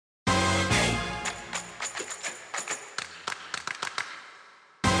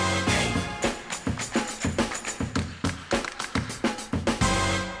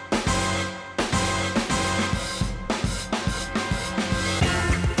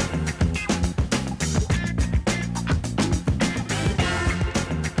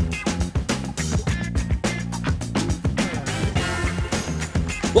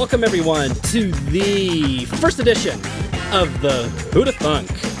Welcome everyone to the first edition of the Who'da Thunk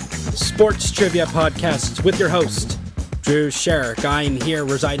Sports Trivia Podcast with your host, Drew Sherrick. I'm here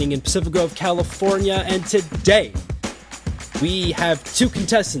residing in Pacific Grove, California, and today we have two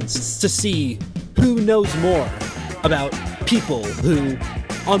contestants to see who knows more about people who,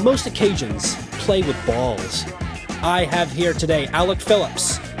 on most occasions, play with balls. I have here today Alec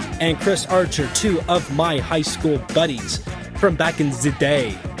Phillips and Chris Archer, two of my high school buddies from back in the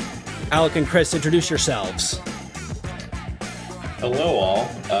day. Alec and Chris, introduce yourselves. Hello all,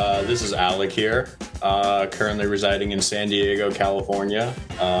 this is Alec here, currently residing in San Diego, California,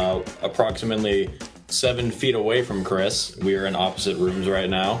 approximately 7 feet away from Chris. We are in opposite rooms right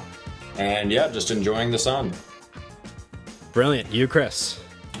now, and yeah, just enjoying the sun. Brilliant. You, Chris?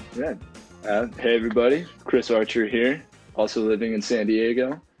 Yeah. Hey everybody, Chris Archer here, also living in San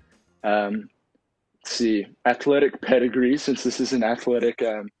Diego. Let's see, athletic pedigree, since this is an athletic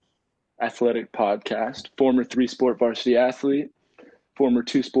podcast. Former 3-sport varsity athlete, former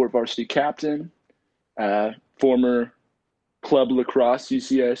 2-sport varsity captain, former club lacrosse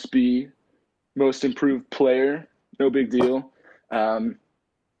UCSB most improved player. No big deal. So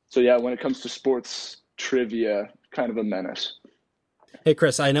yeah, when it comes to sports trivia, kind of a menace. Hey,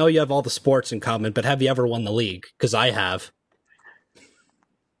 Chris, I know you have all the sports in common, but have you ever won the league? Because I have.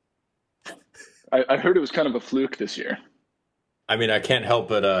 I heard it was kind of a fluke this year. I mean, I can't help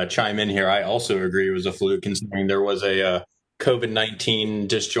but chime in here. I also agree it was a fluke, considering there was a COVID-19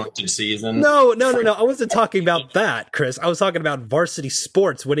 disjointed season. No. I wasn't talking about that, Chris. I was talking about varsity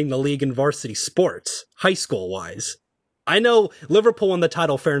sports winning the league in varsity sports, high school-wise. I know Liverpool won the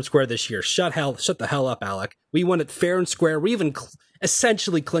title fair and square this year. Shut the hell up, Alec. We won it fair and square. We even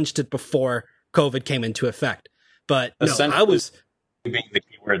essentially clinched it before COVID came into effect. But no, I was being the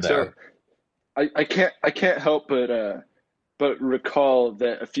key word there. So, I can't help but recall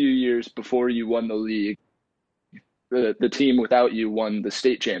that a few years before you won the league, the team without you won the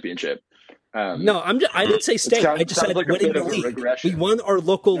state championship. No, I didn't say state. I just said like winning the league. We won our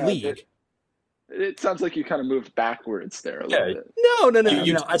local league. It sounds like you kind of moved backwards there a little bit.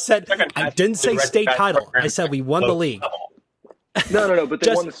 No. I said I didn't say state title. I said we won the league. No, but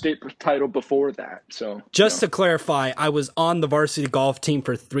they won the state title before that. So just to clarify, I was on the varsity golf team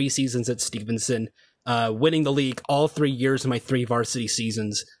for 3 seasons at Stevenson, winning the league all 3 years of my 3 varsity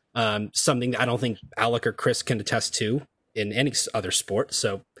seasons. Something that I don't think Alec or Chris can attest to in any other sport.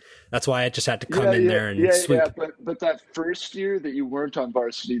 So that's why I just had to come in there and sweep. Yeah, but that first year that you weren't on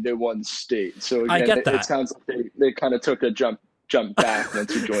varsity, they won state. So again, I get that. It sounds like they kind of took a jump back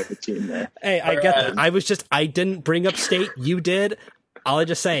once you joined the team there. Hey, I get that. I didn't bring up state. You did. I'll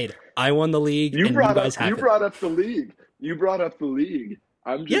just say it. I won the league. You brought up the league.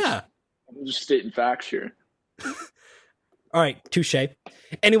 I'm just stating facts here. All right, touche.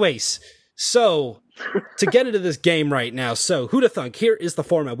 Anyways, so to get into this game right now, so Who'da Thunk, here is the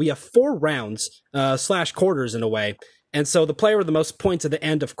format. We have 4 rounds, / quarters in a way. And so the player with the most points at the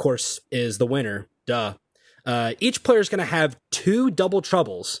end, of course, is the winner. Duh. Each player is going to have 2 double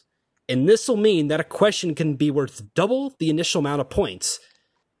troubles, and this will mean that a question can be worth double the initial amount of points,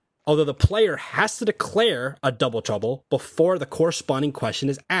 although the player has to declare a double trouble before the corresponding question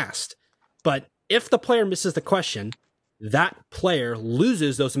is asked. But if the player misses the question, that player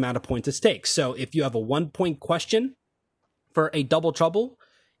loses those amount of points at stake. So if you have a 1-point question for a double trouble,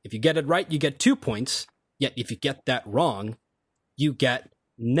 if you get it right, you get 2 points, yet if you get that wrong, you get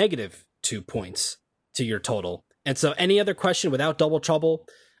 -2 points to your total. And so any other question without double trouble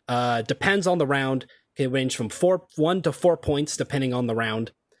depends on the round. It can range from 1 to 4 points depending on the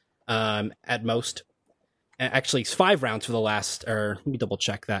round at most. Actually, it's 5 rounds for the last, or let me double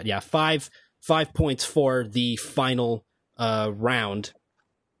check that. Yeah, 5 points for the final round,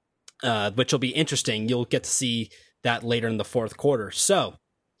 which will be interesting. You'll get to see that later in the 4th quarter. So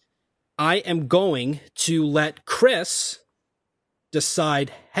I am going to let Chris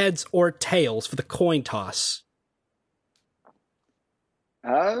decide heads or tails for the coin toss.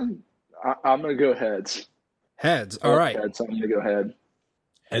 I'm going to go heads. Heads, all right. Heads, I'm going to go head.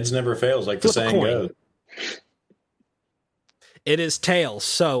 Heads never fails, like the saying goes. It is tails.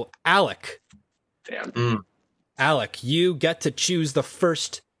 So, Alec. Damn. Alec, you get to choose the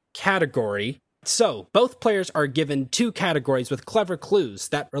first category. So, both players are given 2 categories with clever clues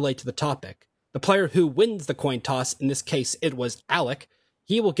that relate to the topic. The player who wins the coin toss, in this case it was Alec,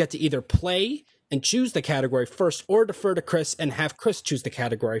 he will get to either play and choose the category first or defer to Chris and have Chris choose the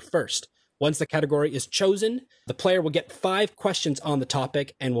category first. Once the category is chosen, the player will get 5 questions on the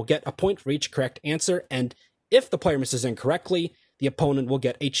topic and will get a point for each correct answer, and if the player misses incorrectly, the opponent will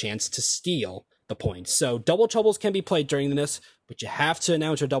get a chance to steal the points. So double troubles can be played during this, but you have to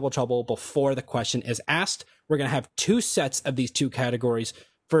announce your double trouble before the question is asked. We're going to have 2 sets of these 2 categories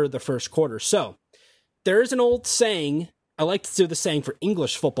for the first quarter. So there is an old saying, I like to do the saying for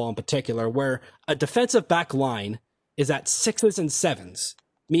English football in particular, where a defensive back line is at 6s and 7s,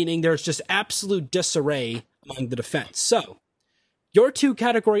 meaning there's just absolute disarray among the defense. So your 2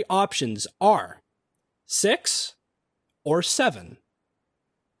 category options are 6 or 7.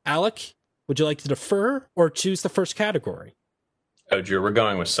 Alec, would you like to defer or choose the first category? Oh, Drew, we're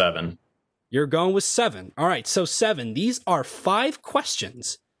going with 7. You're going with 7. All right, so 7. These are 5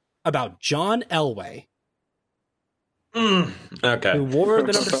 questions about John Elway, Okay. who wore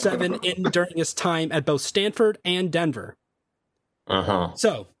the number 7 during his time at both Stanford and Denver. Uh-huh.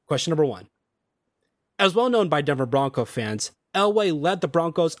 So, question number 1. As well known by Denver Bronco fans, Elway led the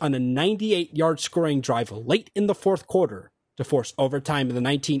Broncos on a 98-yard scoring drive late in the fourth quarter to force overtime in the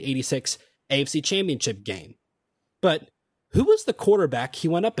 1986 AFC Championship game. But who was the quarterback he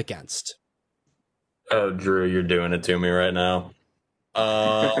went up against? Oh, Drew, you're doing it to me right now.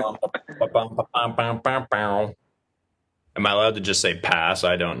 Am I allowed to just say pass?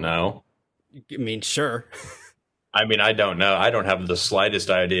 I don't know. I mean, sure. I mean, I don't know. I don't have the slightest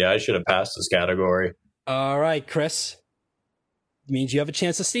idea. I should have passed this category. All right, Chris. Means you have a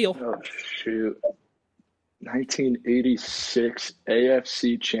chance to steal. Oh, shoot. 1986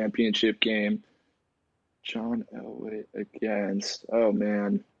 AFC Championship game. John Elway against. Oh,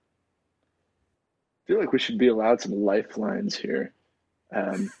 man. I feel like we should be allowed some lifelines here.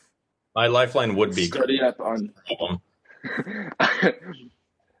 My lifeline would be study up on.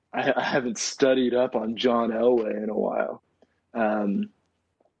 I haven't studied up on John Elway in a while.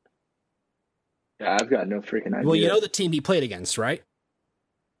 Yeah, I've got no freaking idea. Well, you know the team he played against, right?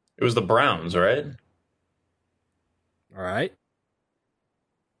 It was the Browns, right? All right.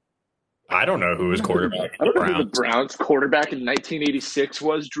 I don't know who was quarterback. I don't know who the Browns quarterback in 1986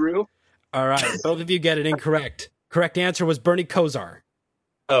 was, Drew. All right, both of you get it incorrect. Correct answer was Bernie Kosar.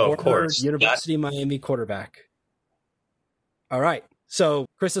 Oh, of course. University of Miami quarterback. All right, so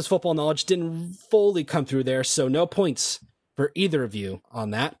Chris's football knowledge didn't fully come through there, so no points for either of you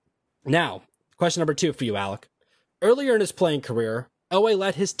on that. Now, question number 2 for you, Alec. Earlier in his playing career, Elway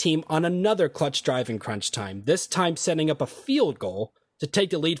led his team on another clutch drive in crunch time, this time setting up a field goal to take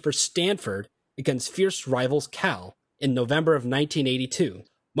the lead for Stanford against fierce rivals Cal in November of 1982.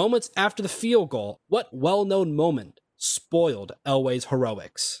 Moments after the field goal, what well-known moment spoiled Elway's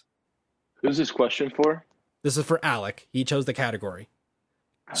heroics? Who's this question for? This is for Alec. He chose the category.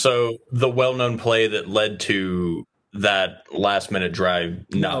 So the well-known play that led to that last-minute drive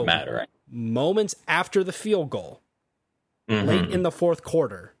not mattering. Moments after the field goal, late in the fourth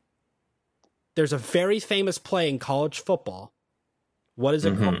quarter, there's a very famous play in college football. What is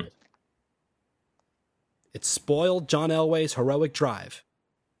it called? It spoiled John Elway's heroic drive.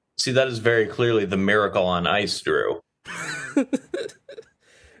 See, that is very clearly the Miracle on Ice, Drew.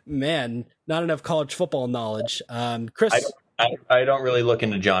 Man, not enough college football knowledge. Chris? I don't really look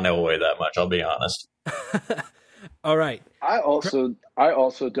into John Elway that much, I'll be honest. All right. I also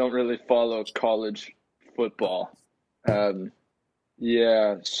don't really follow college football.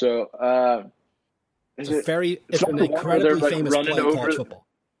 Yeah, so it's an incredibly famous play in college football.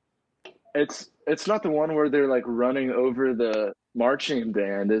 It's not the one where they're like running over the marching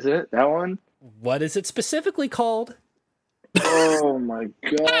band, is it? That one? What is it specifically called? Oh my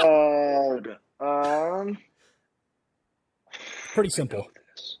god. Pretty simple.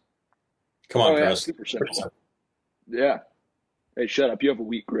 Come on, yeah, Chris. super simple. Yeah. Hey, shut up. You have a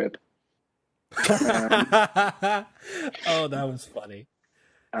weak grip. Oh, that was funny.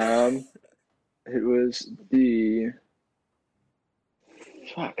 It was the...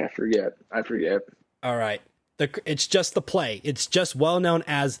 Fuck, I forget. All right. It's just the play. It's just well known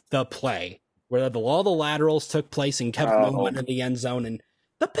as the play, where all the laterals took place and Kevin Moon went in the end zone and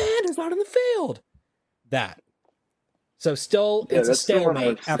the band is not on the field. That. So still, it's a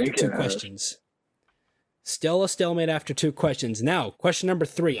stalemate after 2 questions. Still a stalemate after 2 questions. Now, question number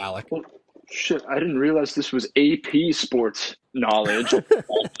 3, Alec. Well, shit, I didn't realize this was AP sports knowledge. I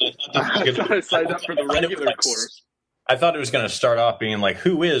thought I signed up for the regular course. I thought it was going to start off being like,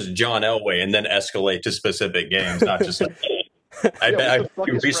 who is John Elway, and then escalate to specific games, not just like, I bet I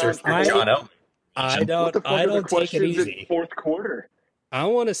researched for John Elway. I don't take it easy. Fourth quarter.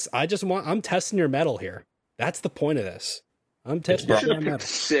 I'm testing your metal here. That's the point of this. I'm testing your metal. You should have picked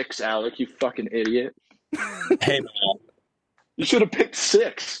 6, Alec, you fucking idiot. Hey, man. You should have picked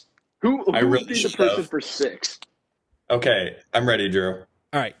 6. Who really would be the person for 6? Okay, I'm ready, Drew.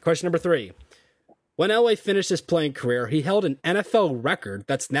 All right, question number 3. When Elway finished his playing career, he held an NFL record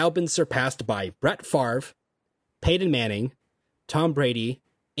that's now been surpassed by Brett Favre, Peyton Manning, Tom Brady,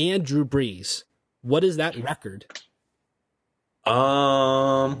 and Drew Brees. What is that record?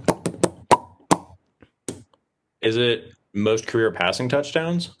 Is it most career passing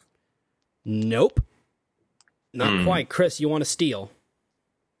touchdowns? Nope. Not quite. Chris, you want to steal?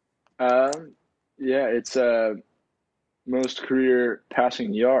 Yeah, it's most career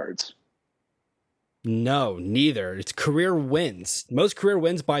passing yards. No, neither. It's career wins. Most career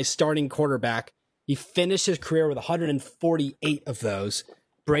wins by starting quarterback. He finished his career with 148 of those.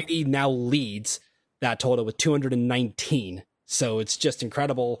 Brady now leads that total with 219. So it's just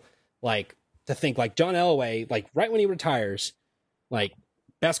incredible, like, to think, like, John Elway, like, right when he retires, like,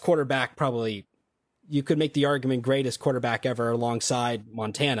 best quarterback probably, you could make the argument greatest quarterback ever alongside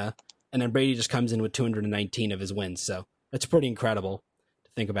Montana, and then Brady just comes in with 219 of his wins. So that's pretty incredible to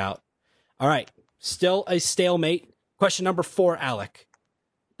think about. All right, still a stalemate. Question number 4, Alec.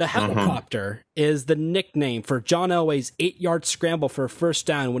 The helicopter is the nickname for John Elway's 8-yard scramble for a first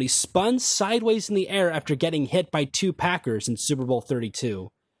down when he spun sideways in the air after getting hit by 2 Packers in Super Bowl 32.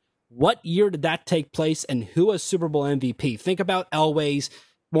 What year did that take place, and who was Super Bowl MVP? Think about Elway's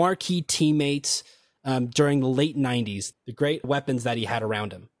marquee teammates during the late 90s, the great weapons that he had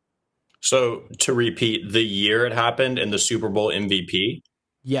around him. So, to repeat, the year it happened and the Super Bowl MVP?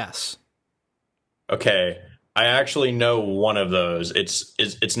 Yes. Okay. I actually know one of those. It's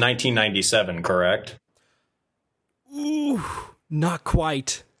 1997, correct? Ooh, not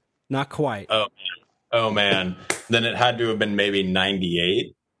quite. Not quite. Oh man. Then it had to have been maybe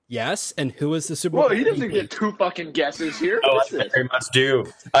 98. Yes, and who was the Super Bowl Whoa, he doesn't MVP? get 2 fucking guesses here. Oh, What's I this? very much do.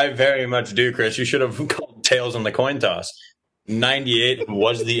 I very much do, Chris. You should have called tails on the coin toss. 98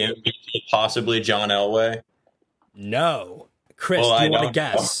 was the MVP, possibly John Elway. No. Chris, Well, do I you want to don't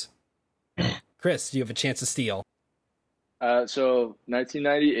guess? Chris, do you have a chance to steal? So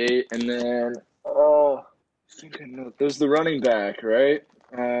 1998, and then I think I know. There's the running back, right?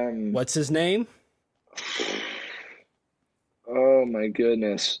 What's his name? Oh my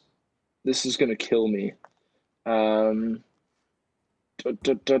goodness, this is gonna kill me. Fuck,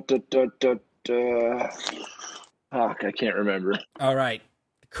 I can't remember. All right.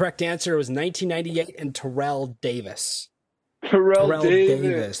 The correct answer was 1998 and Terrell Davis. Terrell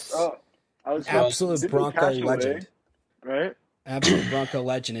Davis. Oh, I was Absolute didn't he Bronco pass away, legend. right? Absolute Bronco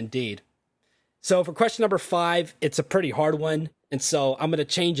legend indeed. So for question number 5, it's a pretty hard one, and so I'm going to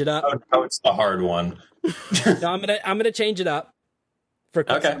change it up. Oh, it's the hard one. No, I'm gonna change it up for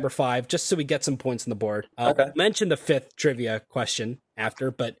question Okay. number 5, just so we get some points on the board. Okay. I'll mention the 5th trivia question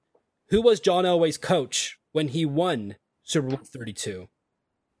after, but who was John Elway's coach when he won Super Bowl 32?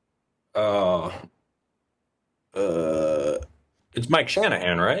 It's Mike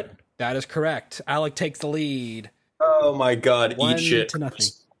Shanahan, right? That is correct. Alec takes the lead. Oh my God! One Eat shit. to nothing.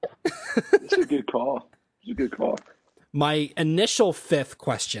 It's a good call. It's a good call. My initial 5th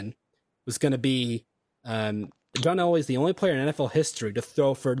question was going to be, John Elway is the only player in NFL history to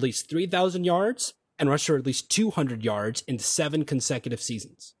throw for at least 3,000 yards and rush for at least 200 yards in 7 consecutive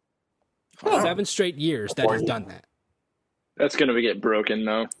seasons. 7 straight years that he's done that. That's gonna get broken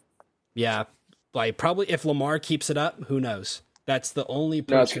though. Yeah, like probably if Lamar keeps it up, who knows? That's the only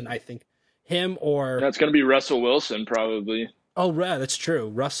person I think. Him or That's gonna be Russell Wilson probably. oh, yeah, that's true.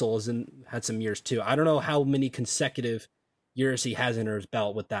 Russell had some years too. I don't know how many consecutive years he has under his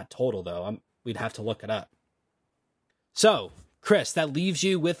belt with that total though. We'd have to look it up. So, Chris, that leaves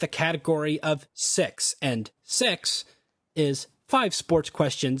you with the category of 6, and 6 is 5 sports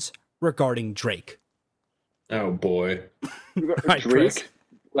questions regarding Drake. Oh boy. Right, Chris?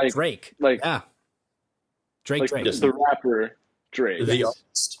 Like Drake. like Yeah. Drake. the rapper Drake. The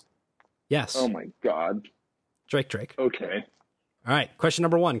artist. Yes. Oh my god. Drake. Okay. All right. Question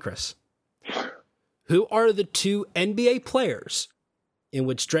number 1, Chris. Who are the 2 NBA players in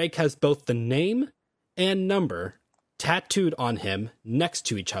which Drake has both the name and number tattooed on him next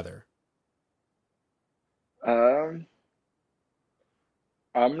to each other?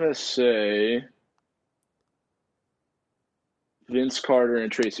 I'm gonna say Vince Carter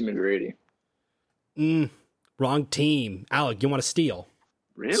and Tracy McGrady. Wrong team. Alec, you want to steal?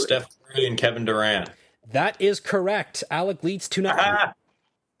 Really? Steph Curry and Kevin Durant. That is correct. Alec leads 2-0. Ah!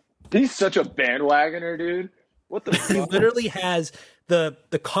 He's such a bandwagoner, dude. What the He fuck? literally has the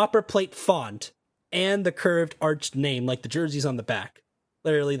copper plate font and the curved arched name, like the jerseys on the back.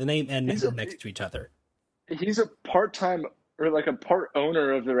 Literally the name and number next to each other. He's a part-time or like a part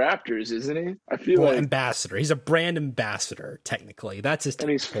owner of the Raptors, isn't he? I feel Well, like ambassador. He's a brand ambassador, technically. That's his. and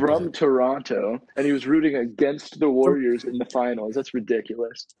he's technical from position. Toronto and he was rooting against the Warriors in the finals. That's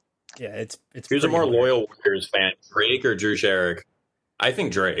ridiculous. Yeah, it's. Who's a pretty more hilarious. loyal Warriors fan, Drake or Drew Sherrick? I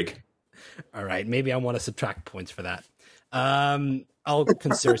think Drake. All right, maybe I want to subtract points for that. I'll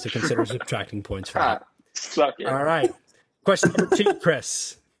consider subtracting points for that. Suck it. All right. Question number 2,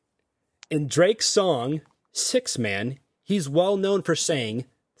 Chris. In Drake's song, Six Man, he's well known for saying,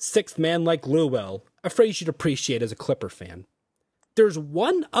 "Sixth man like Lewell," a phrase you'd appreciate as a Clipper fan. There's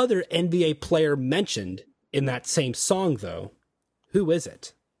one other NBA player mentioned in that same song, though. Who is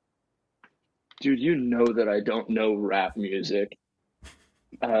it? Dude, you know that I don't know rap music.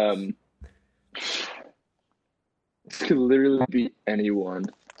 This could literally be anyone.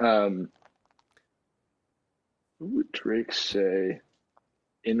 Who would Drake say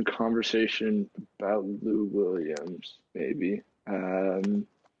in conversation about Lou Williams? Maybe.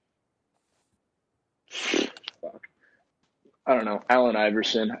 Fuck. I don't know. Allen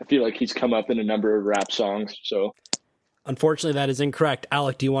Iverson. I feel like he's come up in a number of rap songs. So, Unfortunately, that is incorrect.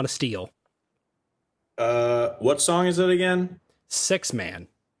 Alec, do you want to steal? What song is it again? Six Man.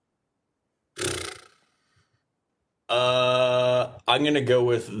 I'm gonna go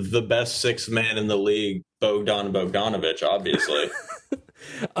with the best sixth man in the league, Bogdan Bogdanovic, obviously.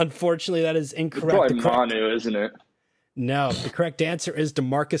 Unfortunately, that is incorrect. it's probably Manu, isn't it? No, the correct answer is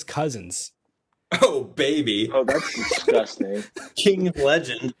DeMarcus Cousins. Oh, baby. Oh, that's disgusting. King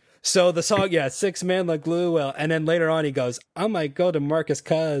legend. So the song, yeah, Six Man like Lewell, and then later on he goes, "I might go to Marcus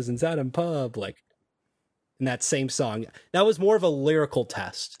Cousins out in public." In that same song, that was more of a lyrical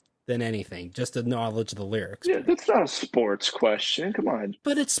test than anything, just the knowledge of the lyrics. Yeah, that's not a sports question. Come on.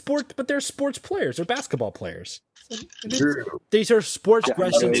 But it's sport. But they're sports players. They're basketball players. True. These are sports Yeah,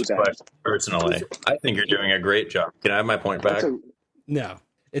 questions. Personally, I think you're doing a great job. Can I have my point back? No,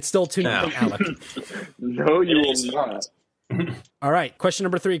 it's still 2-0, No. Alec. No, you will not. All right, question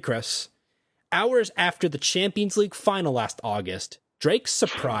number 3, Chris. Hours after the Champions League final last August, Drake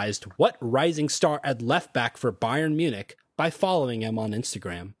surprised what rising star at left back for Bayern Munich by following him on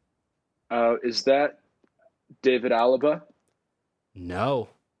Instagram? Is that David Alaba? No,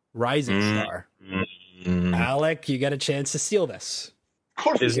 rising star. Alec, you get a chance to steal this. Of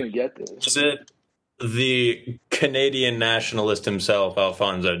course Is he's going to get this. Is it the Canadian nationalist himself,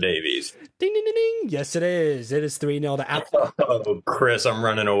 Alphonso Davies? Ding, ding, ding, ding. Yes, it is. It is 3-0 to Alec. Oh, Chris, I'm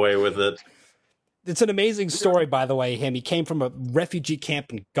running away with it. It's an amazing story, by the way, him. He came from a refugee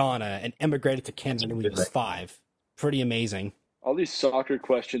camp in Ghana and emigrated to Canada when he was 5. Pretty amazing. All these soccer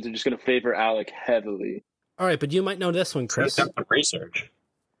questions are just going to favor Alec heavily. All right, but you might know this one, Chris. Some research.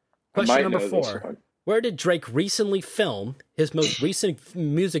 Question number 4. Where did Drake recently film his most recent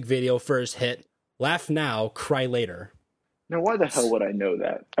music video for his hit, Laugh Now, Cry Later? Now, why the hell would I know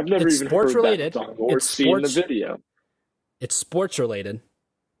that? I've never It's even sports heard related. that song or It's seen sports- the video. It's sports related.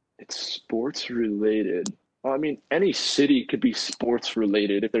 It's sports related. Well, I mean, any city could be sports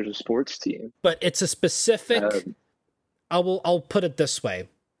related if there's a sports team. But it's a specific... Um, I'll put it this way.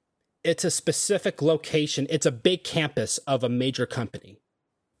 It's a specific location. It's a big campus of a major company.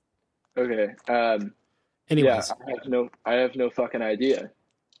 Okay. Anyways. Yeah, I have no fucking idea.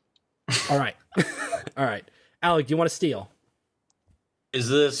 All right. All right. Alec, do you want to steal? Is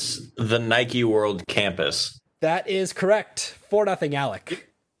this the Nike World Campus? That is correct. 4-0, Alec.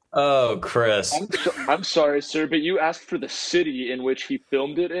 Oh, Chris. I'm sorry, sir, but you asked for the city in which he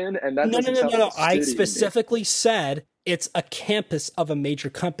filmed it in, and that doesn't sound like a I city. specifically said it's a campus of a major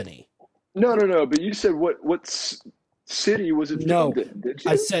company. No, but you said what city was it No, filmed in, did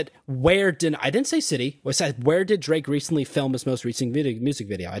you? I said I didn't say city. I said where did Drake recently film his most recent music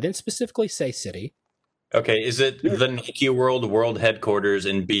video? I didn't specifically say city. Okay, is it the Nike World headquarters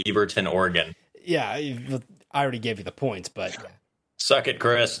in Beaverton, Oregon? Yeah, I already gave you the points, but yeah. Suck it,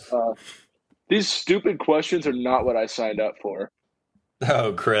 Chris. These stupid questions are not what I signed up for.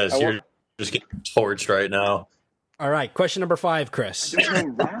 Oh, Chris, you're just getting torched right now. All right, question number 5, Chris. There's no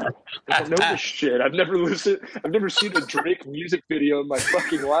rap. I don't know this shit. I've never seen a Drake music video in my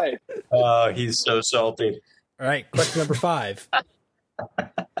fucking life. Oh, he's so salty. All right, question number 5.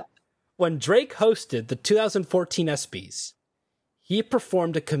 When Drake hosted the 2014 ESPYs, he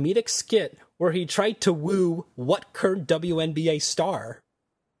performed a comedic skit where he tried to woo what current WNBA star?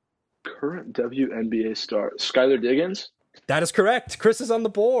 Current WNBA star, Skylar Diggins. That is correct. Chris is on the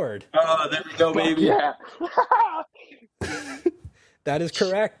board. Oh, there we go, baby. Yeah. That is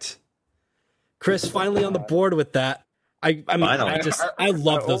correct. Chris finally on the board with that. I mean, Finally. I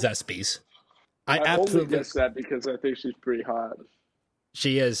love those ESPYs. I only absolutely guessed that because I think she's pretty hot.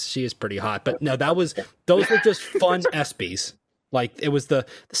 She is pretty hot. But no, those were just fun ESPYs. Like it was the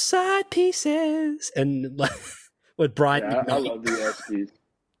side pieces and like with Brian. Yeah, I McKnight. love the ESPYs.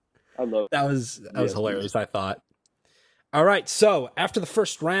 I love That was hilarious, I thought. All right, so after the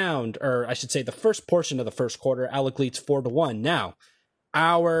first round, or I should say the first portion of the first quarter, Alec leads 4-1. Now,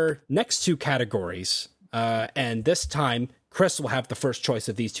 our next 2 categories, And this time, Chris will have the first choice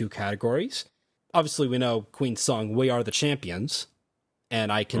of these two categories. Obviously, we know Queen's song, We Are the Champions.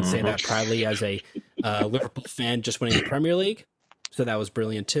 And I can say that proudly as a Liverpool fan just winning the Premier League. So that was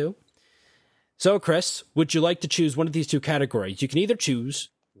brilliant too. So, Chris, would you like to choose one of these two categories? You can either choose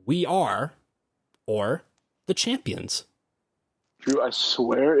We Are or The Champions. Drew, I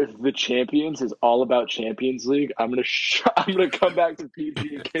swear, if The Champions is all about Champions League, I'm gonna come back to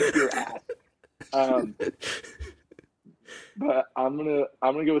PG and kick your ass. But I'm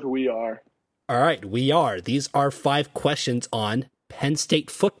gonna go with We Are. All right, We Are. These are 5 questions on Penn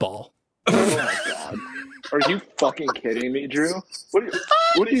State football. Oh my god. Are you fucking kidding me, Drew? What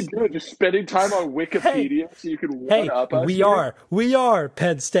are you doing? Just spending time on Wikipedia so you can one-up us? We are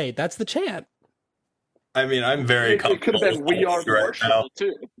Penn State. That's the chant. I mean, I'm very comfortable. It could have been We Are Marshall,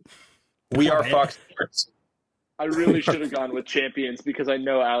 too. We Are Fox Sports. I really should have gone with Champions because I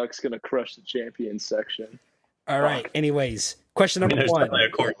know Alec's going to crush the Champions section. All right. Anyways, question number 1. There's definitely a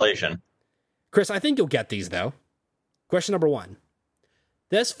correlation. Chris, I think you'll get these, though. Question number 1.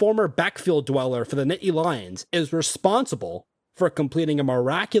 This former backfield dweller for the Nittany Lions is responsible for completing a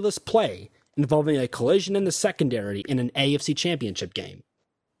miraculous play involving a collision in the secondary in an AFC Championship game.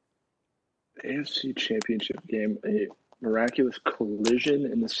 AFC Championship game, a miraculous collision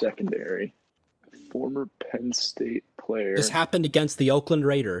in the secondary. A former Penn State player. This happened against the Oakland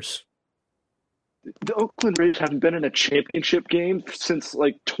Raiders. The Oakland Raiders haven't been in a championship game since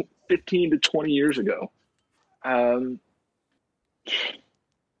like 15 to 20 years ago.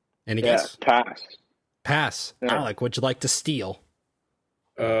 Any guess? Pass. Pass. Yeah. Alec, would you like to steal?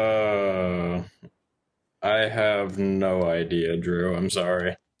 I have no idea, Drew. I'm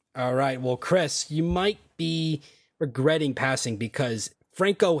sorry. All right. Well, Chris, you might be regretting passing because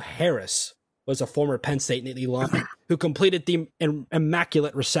Franco Harris was a former Penn State Nittany Lion who completed the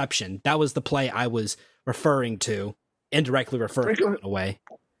immaculate reception. That was the play I was referring to, indirectly referring to in a way.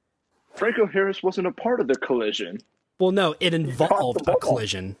 Franco Harris wasn't a part of the collision. Well, no, it involved a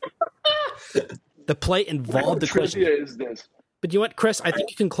collision. The play involved the collision. Is this? But you know what, Chris? I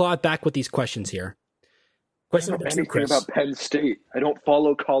think you can claw it back with these questions here. Question number 2, Chris. About Penn State. I don't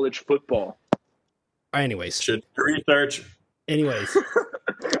follow college football. Anyways. Should research. Anyways.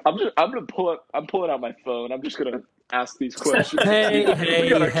 I'm pulling out my phone. I'm just gonna ask these questions. Hey. What the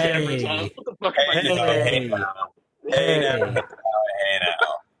fuck am I doing? Hey now.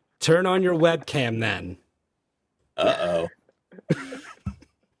 Turn on your webcam then. Uh-oh.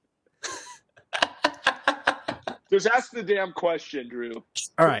 Just ask the damn question, Drew.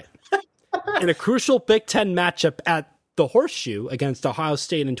 All right. In a crucial Big Ten matchup at the Horseshoe against Ohio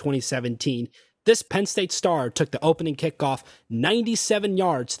State in 2017, this Penn State star took the opening kickoff 97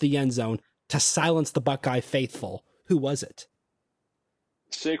 yards to the end zone to silence the Buckeye faithful. Who was it?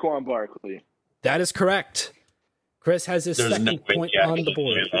 Saquon Barkley. That is correct. Chris has his second point on the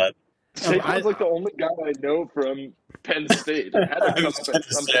board. Saquon's like the only guy I know from Penn State. I had to come up with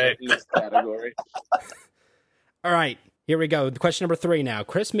something in this category. All right, here we go. Question number 3 now.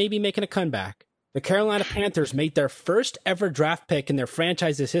 Chris may be making a comeback. The Carolina Panthers made their first ever draft pick in their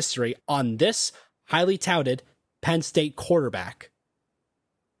franchise's history on this highly touted Penn State quarterback.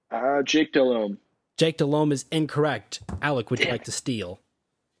 Jake Delhomme. Jake Delhomme is incorrect. Alec, would you like to steal?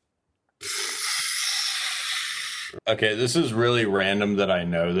 Okay, this is really random that I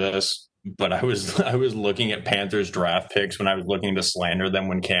know this, but I was looking at Panthers draft picks when I was looking to slander them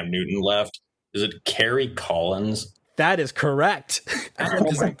when Cam Newton left. Is it Kerry Collins? That is correct.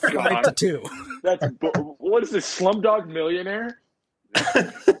 Alec is like 5-2. What is this, Slumdog Millionaire?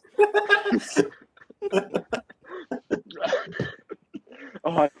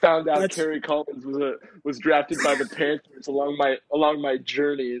 I found out Kerry Collins was drafted by the Panthers along my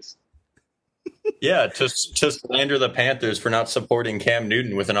journeys. Yeah, to slander the Panthers for not supporting Cam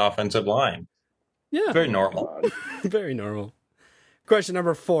Newton with an offensive line. Yeah. Very normal. Very normal. Question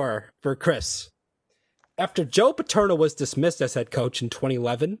number 4 for Chris. After Joe Paterno was dismissed as head coach in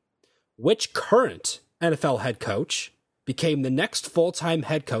 2011, which current NFL head coach became the next full-time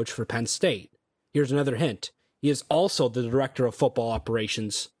head coach for Penn State? Here's another hint. He is also the director of football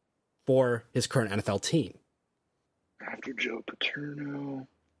operations for his current NFL team. After Joe Paterno...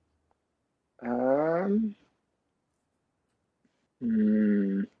 I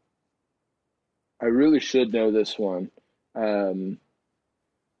really should know this one. I'm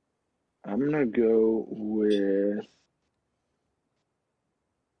gonna go with.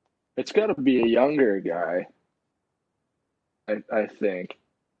 It's got to be a younger guy. I think.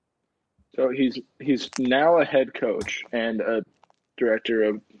 So he's now a head coach and a director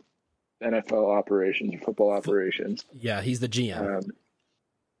of NFL operations, football operations. Yeah, he's the GM.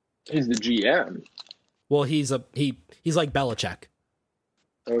 He's the GM. Well, he's like Belichick.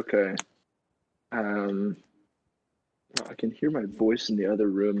 Okay. I can hear my voice in the other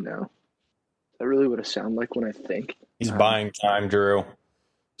room now. Is that really what I sound like when I think? He's buying time, Drew.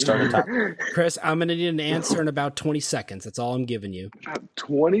 Start a time. Chris, I'm going to need an answer in about 20 seconds. That's all I'm giving you.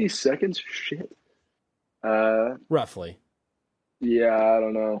 20 seconds? Shit. Roughly. Yeah, I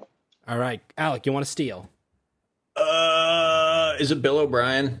don't know. All right. Alec, you want to steal? Is it Bill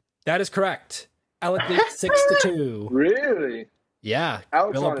O'Brien? That is correct. Alec leads 6-2. Really? Yeah.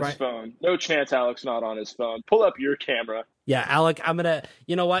 Alex Bill on O'Brien. his phone. No chance Alex not on his phone. Pull up your camera. Yeah, Alec, I'm going to,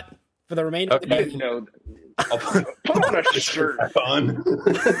 you know what? For the remainder of the Okay. game. No. Put on a shirt. Fun.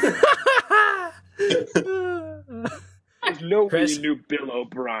 There's no way Chris? you knew Bill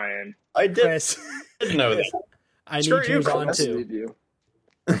O'Brien. I did Chris, know that. I need Sure, yours you on Yes, too. we do.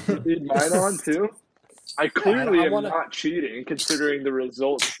 You need mine on too? I clearly I am wanna- not cheating considering the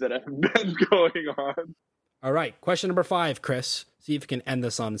results that have been going on. All right. Question number 5, Chris. See if you can end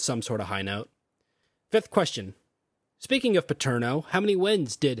this on some sort of high note. 5th question. Speaking of Paterno, how many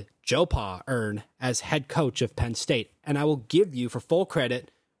wins did Joe Pa earn as head coach of Penn State? And I will give you, for full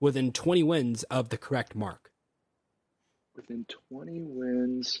credit, within 20 wins of the correct mark. Within 20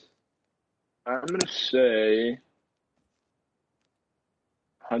 wins, I'm going to say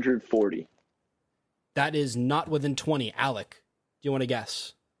 140. That is not within 20. Alec, do you want to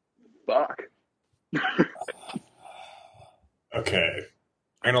guess? Fuck. Okay.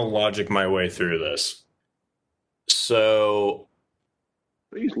 I'm going to logic my way through this. So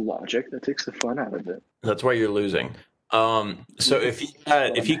Use logic. That takes the fun out of it. that's why you're losing. So if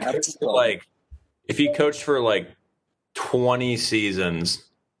he coached for like 20 seasons,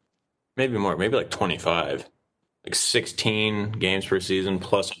 maybe more, maybe like 25, like 16 games per season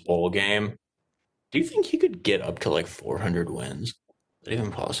plus a bowl game, do you think he could get up to like 400 wins? Is that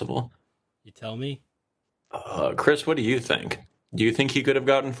even possible? You tell me. Chris, what do you think? Do you think he could have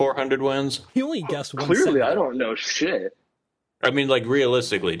gotten 400 wins? You only guessed 170. Clearly, I don't know shit. I mean, like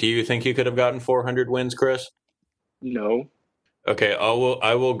realistically, do you think he could have gotten 400 wins, Chris? No. Okay, I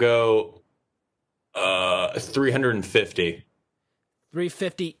will go 350.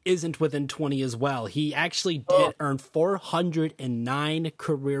 350 isn't within 20 as well. He actually did earn 409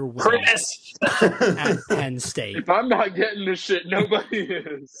 career wins Chris! at Penn State. If I'm not getting this shit, nobody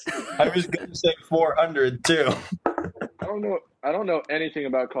is. I was going to say 400 too. I don't know anything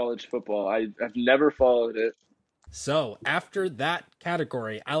about college football. I've never followed it. So, after that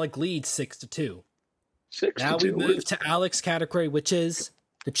category, Alec leads 6-2. 6 Now to we 2. move to Alec's category, which is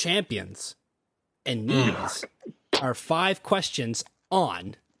the champions. And these are 5 questions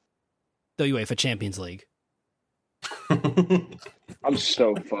on the UEFA Champions League. I'm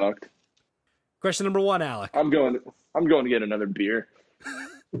so fucked. Question number 1, Alec. I'm going to get another beer.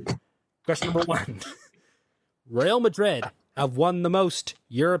 Question number 1. Real Madrid have won the most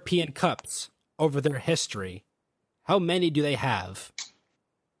European Cups over their history. How many do they have?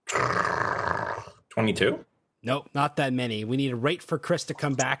 22? Nope, not that many. We need to wait for Chris to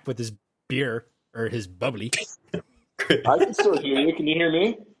come back with his beer, or his bubbly. I can still hear you. Can you hear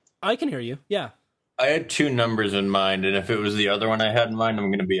me? I can hear you, yeah. I had 2 numbers in mind, and if it was the other one I had in mind, I'm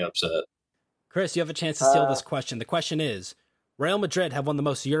going to be upset. Chris, you have a chance to steal this question. The question is, Real Madrid have won the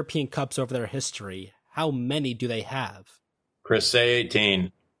most European Cups over their history. How many do they have? Chris, say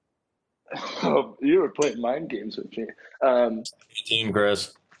 18. Oh, you were playing mind games with me. 18,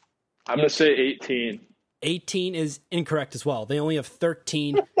 Chris. I'm going to say 18. 18 is incorrect as well. They only have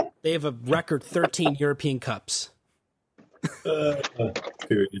 13. They have a record 13 European Cups.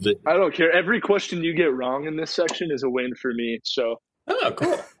 Too easy. I don't care. Every question you get wrong in this section is a win for me. So Oh,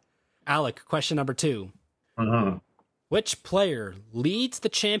 cool. Alec, question number 2. Uh-huh. Which player leads the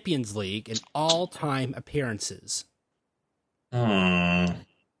Champions League in all-time appearances?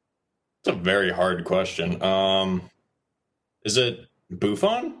 It's a very hard question. Is it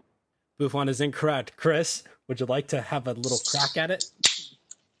Buffon? Buffon is incorrect. Chris, would you like to have a little crack at it?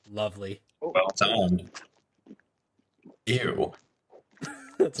 Lovely. Well timed. Ew.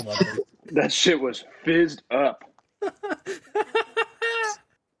 That's lovely. that shit was fizzed up.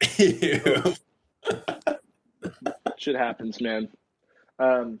 Ew. Shit happens, man.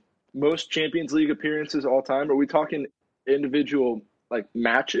 Most Champions League appearances all time. Are we talking individual like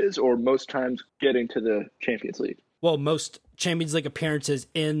matches or most times getting to the Champions League? Well, most Champions League appearances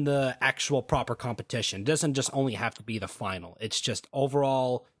in the actual proper competition. It doesn't just only have to be the final. It's just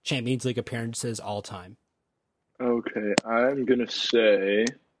overall Champions League appearances all time. Okay, I'm going to say,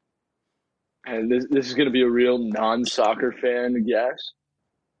 and this is going to be a real non-soccer fan guess,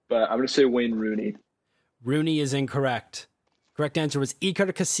 but I'm going to say Wayne Rooney. Rooney is incorrect. Correct answer was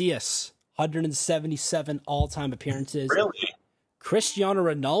Iker Casillas 177 all-time appearances. Really? Cristiano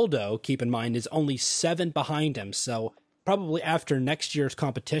Ronaldo, keep in mind, is only 7 behind him. So probably after next year's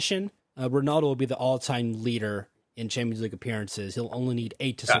competition, Ronaldo will be the all-time leader in Champions League appearances. He'll only need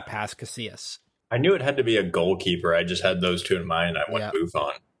 8 to surpass Casillas. I knew it had to be a goalkeeper. I just had those two in mind. I went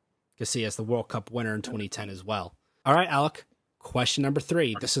Buffon. Casillas, the World Cup winner in 2010 as well. All right, Alec, question number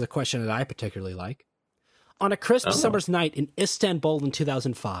 3. This is a question that I particularly like. On a crisp summer's night in Istanbul in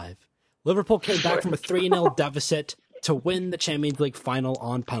 2005, Liverpool came back from a 3-0 deficit to win the Champions League final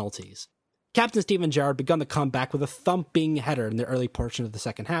on penalties. Captain Steven Gerrard began the comeback with a thumping header in the early portion of the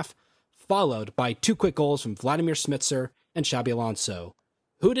second half, followed by 2 quick goals from Vladimir Smitser and Xabi Alonso.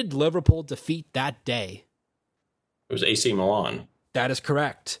 Who did Liverpool defeat that day? It was AC Milan. That is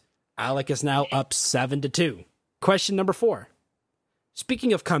correct. Alec is now up 7-2. Question number 4.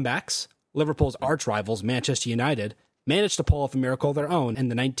 Speaking of comebacks, Liverpool's arch-rivals Manchester United managed to pull off a miracle of their own in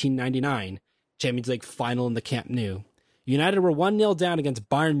the 1999 Champions League final in the Camp Nou. United were 1-0 down against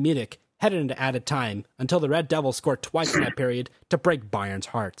Bayern Munich, headed into added time, until the Red Devils scored twice in that period to break Bayern's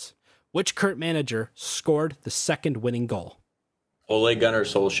hearts. Which current manager scored the second winning goal? Ole Gunnar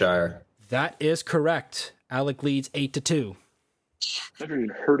Solskjaer. That is correct. Alec leads 8-2. Never even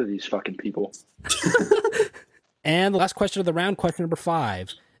heard of these fucking people. And the last question of the round, question number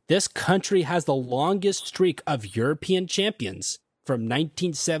 5. This country has the longest streak of European champions from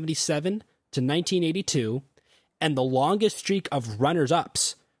 1977 to 1982, and the longest streak of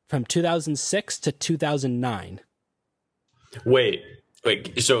runners-ups from 2006 to 2009. Wait.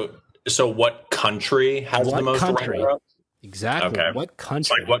 So what country has the most runner-ups? Exactly. Okay. What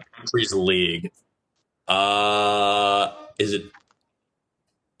country? Like what country's league? Is it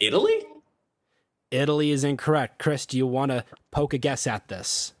Italy? Italy is incorrect. Chris, do you want to poke a guess at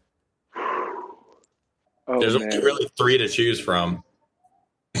this? There's only really 3 to choose from.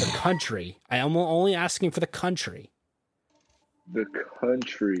 The country. I am only asking for the country. The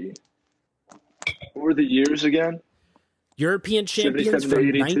country. What were the years again? European champions 77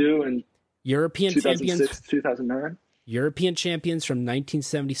 from to 82 and European 2006 champions. 2009. European champions from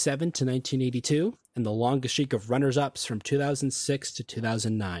 1977 to 1982, and the longest streak of runners-ups from 2006 to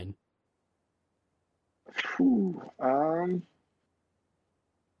 2009.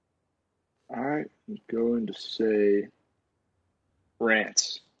 I'm going to say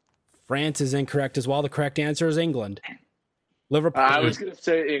France. France is incorrect as well. The correct answer is England. Liverpool. I was going to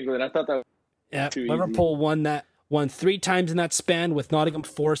say England. I thought that was too Liverpool easy. won 3 times in that span, with Nottingham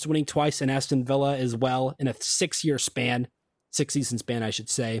Forest winning twice and Aston Villa as well in a 6-year span, 6-season span, I should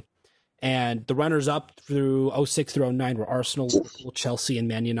say. And the runners-up through 06 through 09 were Arsenal, Liverpool, Chelsea, and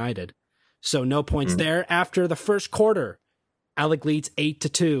Man United. So no points there. After the first quarter, Alec leads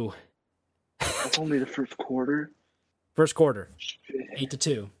 8-2. That's only the first quarter? First quarter,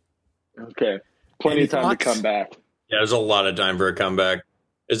 8-2. Okay. Plenty of time to come back. Yeah, there's a lot of time for a comeback.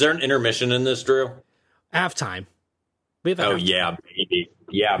 Is there an intermission in this, Drew? Halftime. We have halftime. Yeah, baby.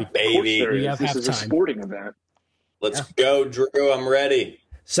 Yeah, baby. This is a sporting event. Let's go, Drew. I'm ready.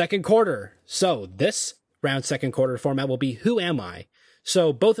 Second quarter. So this round second quarter format will be Who Am I?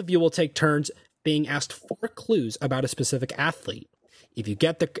 So both of you will take turns being asked 4 clues about a specific athlete. If you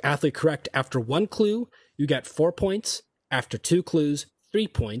get the athlete correct after 1 clue, you get 4 points. After 2 clues, 3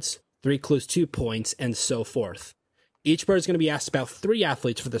 points. 3 clues, 2 points, and so forth. Each player is going to be asked about 3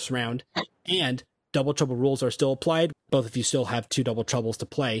 athletes for this round, and double trouble rules are still applied. Both of you still have 2 double troubles to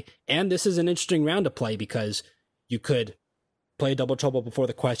play, and this is an interesting round to play because you could play double trouble before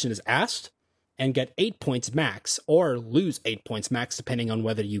the question is asked and get 8 points max, or lose 8 points max depending on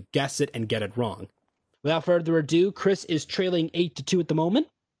whether you guess it and get it wrong. Without further ado, Chris is trailing 8-2 at the moment,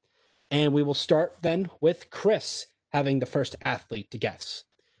 and we will start then with Chris having the first athlete to guess.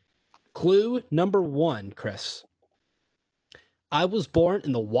 Clue number 1, Chris. I was born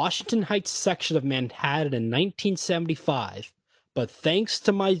in the Washington Heights section of Manhattan in 1975, but thanks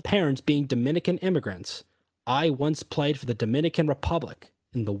to my parents being Dominican immigrants, I once played for the Dominican Republic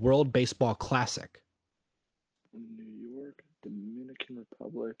in the World Baseball Classic. New York, Dominican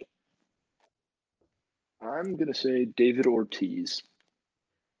Republic. I'm going to say David Ortiz.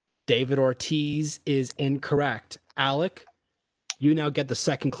 David Ortiz is incorrect. Alec, you now get the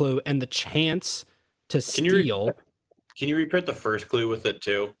second clue and the chance to steal. Can you repeat the first clue with it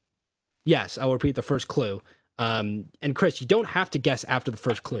too? Yes, I'll repeat the first clue. And Chris, you don't have to guess after the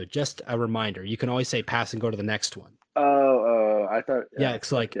first clue. Just a reminder. You can always say pass and go to the next one. I thought... Yeah,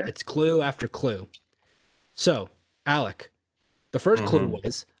 it's like, it's clue after clue. So, Alec, the first clue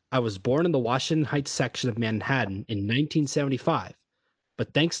was, I was born in the Washington Heights section of Manhattan in 1975.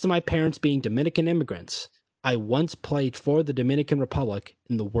 But thanks to my parents being Dominican immigrants, I once played for the Dominican Republic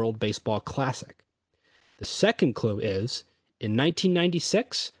in the World Baseball Classic. The second clue is, in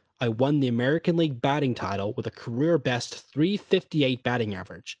 1996, I won the American League batting title with a career best 358 batting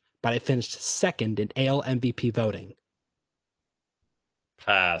average, but I finished second in AL MVP voting.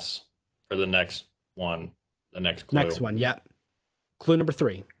 Pass for the next one. The next clue. Next one, yep. Clue number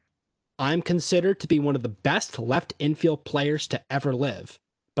 3. I'm considered to be one of the best left infield players to ever live,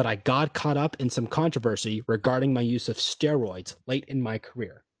 but I got caught up in some controversy regarding my use of steroids late in my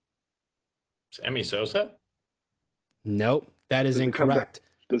career. Sammy Sosa? Nope, that is incorrect.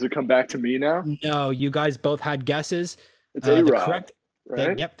 Does it come back to me now? No, you guys both had guesses. It's The A-Rod, correct,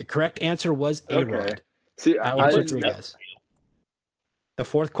 right? the correct answer was A-Rod. Okay. See, Alex Rodriguez. The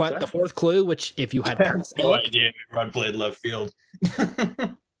fourth clue, which if you had passed no idea A-Rod played left field.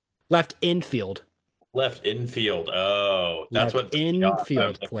 left infield. Left infield. Oh, that's left what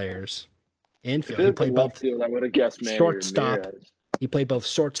infield players. Infield. If He played both field, I would have guessed Manny shortstop. Ramirez. He played both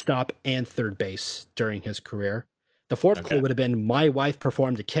shortstop and third base during his career. The fourth clue would have been my wife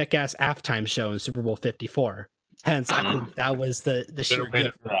performed a kick-ass halftime show in Super Bowl 54. Hence, that was the sheer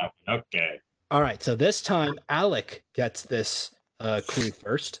gift. Okay. All right, so this time Alec gets this clue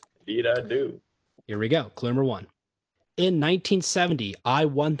first. Indeed, I do. Here we go. Clue number 1. In 1970, I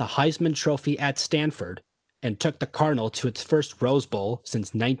won the Heisman Trophy at Stanford and took the Cardinal to its first Rose Bowl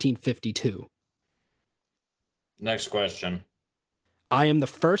since 1952. Next question. I am the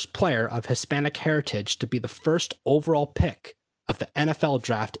first player of Hispanic heritage to be the first overall pick of the NFL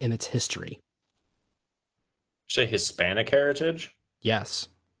draft in its history. Say Hispanic heritage? Yes.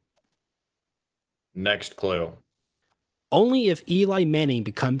 Next clue. Only if Eli Manning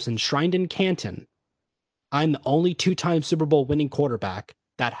becomes enshrined in Canton, I'm the only 2-time Super Bowl winning quarterback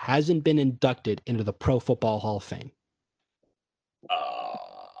that hasn't been inducted into the Pro Football Hall of Fame.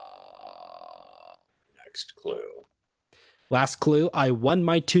 Next clue. Last clue, I won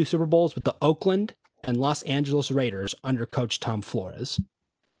my 2 Super Bowls with the Oakland and Los Angeles Raiders under Coach Tom Flores.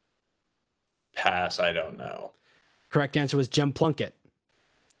 Pass, I don't know. Correct answer was Jim Plunkett.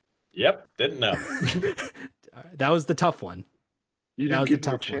 Yep, didn't know. That was the tough one. You didn't give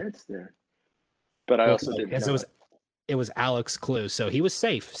me a chance there. But I also didn't know. It was Alec's clue, so he was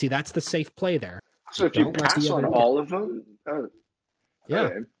safe. See, that's the safe play there. So if you pass on all of them? Yeah.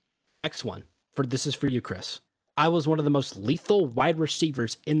 Okay. Next one. This is for you, Chris. I was one of the most lethal wide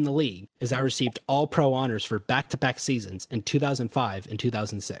receivers in the league as I received all-pro honors for back-to-back seasons in 2005 and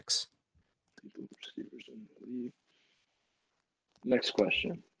 2006. Receivers in the league. Next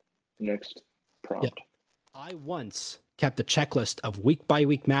question. Next prompt. Yep. I once kept a checklist of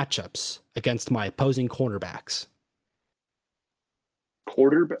week-by-week matchups against my opposing cornerbacks.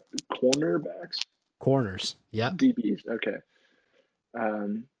 Cornerbacks? Corners, yep. DBs, okay.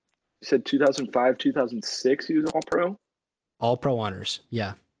 You said 2005, 2006 he was all-pro? All-pro honors,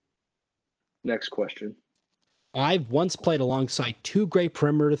 yeah. Next question. I've once played alongside 2 great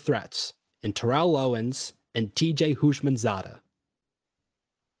perimeter threats in Terrell Owens and TJ Houshmandzadeh.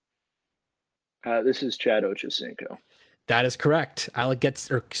 This is Chad Ochocinco. That is correct.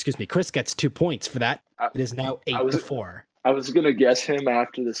 Chris gets 2 points for that. It is now 8-4. I was going to guess him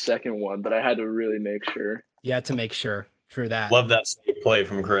after the second one, but I had to really make sure. You had to make sure for that. Love that play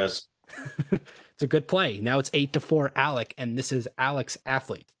from Chris. It's a good play. Now it's 8-4 Alec, and this is Alec's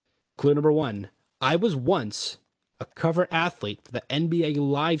athlete. Clue number 1. I was once a cover athlete for the NBA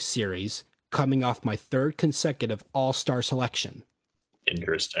Live series coming off my 3rd consecutive All-Star selection.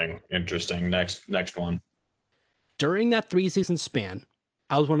 Interesting. Next one. During that 3-season span,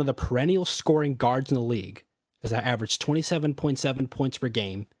 I was one of the perennial scoring guards in the league as I averaged 27.7 points per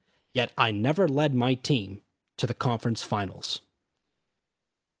game, yet I never led my team to the conference finals.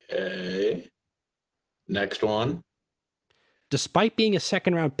 Okay. Next one. Despite being a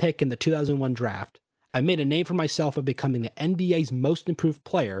second-round pick in the 2001 draft, I made a name for myself of becoming the NBA's most improved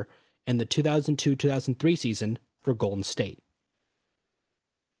player in the 2002-2003 season for Golden State.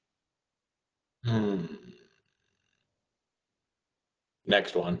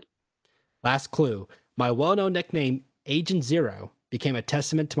 Next one. Last clue. My well-known nickname, Agent Zero, became a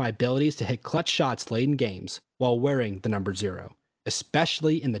testament to my abilities to hit clutch shots late in games while wearing the number 0,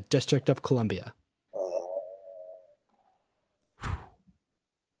 especially in the District of Columbia.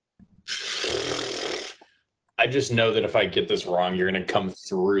 I just know that if I get this wrong, you're going to come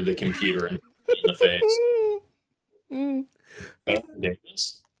through the computer and in the face. Baron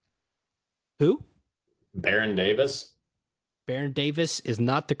Davis. Who? Baron Davis. Baron Davis is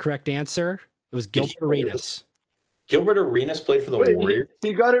not the correct answer. It was Gilbert Arenas. Gilbert Arenas played for the Warriors?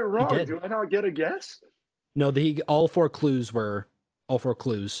 He got it wrong. Do I not get a guess? No, all four clues were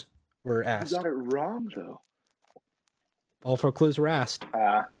asked. He got it wrong, though. All four clues were asked.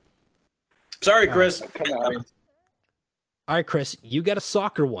 Sorry, All Chris. Come on. All right, Chris, you get a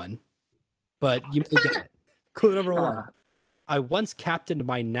soccer one, but you may get it. Clue number one. I once captained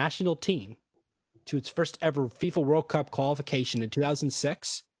my national team to its first ever FIFA World Cup qualification in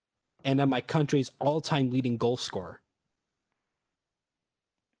 2006, and I'm my country's all-time leading goal scorer.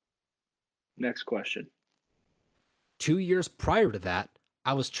 Next question. 2 years prior to that,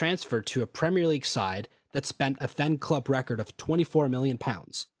 I was transferred to a Premier League side that spent a then club record of £24 million.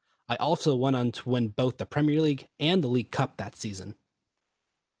 I also went on to win both the Premier League and the League Cup that season.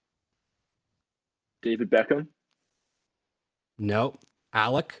 David Beckham. No,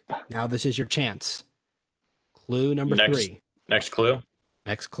 Alec, now this is your chance. Clue number three. Next clue.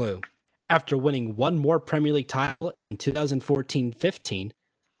 Next clue. After winning one more Premier League title in 2014-15,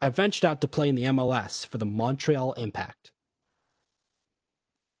 I ventured out to play in the MLS for the Montreal Impact.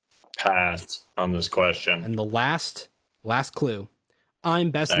 Pass on this question. And the last clue.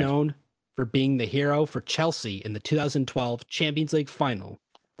 I'm best known for being the hero for Chelsea in the 2012 Champions League final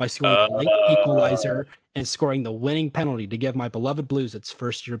by scoring the late equalizer and scoring the winning penalty to give my beloved Blues its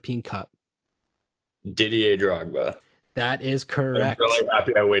first European Cup. Didier Drogba. That is correct. I'm really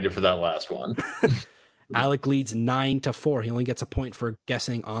happy I waited for that last one. Alec leads 9-4. He only gets a point for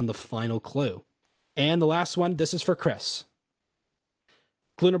guessing on the final clue. And the last one, this is for Chris.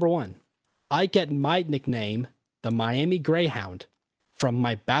 Clue number one. I get my nickname, the Miami Greyhound, from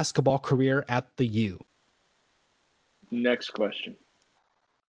my basketball career at the U. Next question.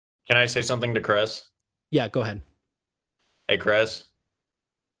 Can I say something to Chris? Yeah, go ahead. Hey, Chris.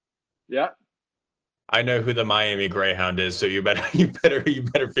 Yeah. I know who the Miami Greyhound is, so you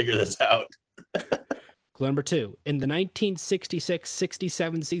better figure this out. Clue number two. In the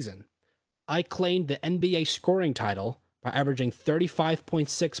 1966-67 season, I claimed the NBA scoring title by averaging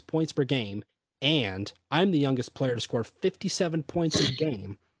 35.6 points per game, and I'm the youngest player to score 57 points a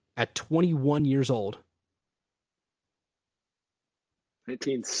game at 21 years old.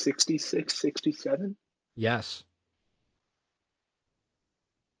 1966-67? Yes.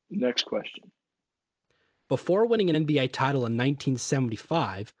 Next question. Before winning an NBA title in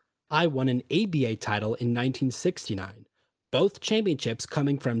 1975, I won an ABA title in 1969, both championships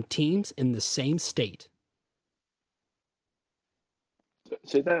coming from teams in the same state.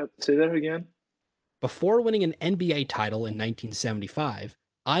 Say that again. Before winning an NBA title in 1975,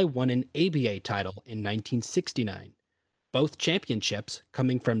 I won an ABA title in 1969, both championships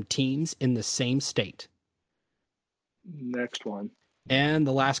coming from teams in the same state. Next one. And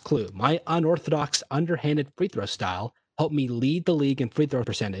the last clue. My unorthodox, underhanded free throw style helped me lead the league in free throw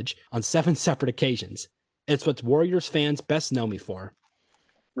percentage on 7 separate occasions. It's what Warriors fans best know me for.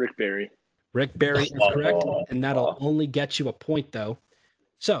 Rick Barry. Rick Barry is correct, and that'll only get you a point, though.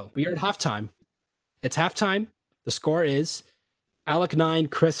 So, we are at halftime. It's halftime. The score is Alec 9,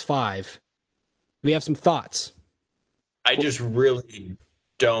 Chris 5. We have some thoughts. I just really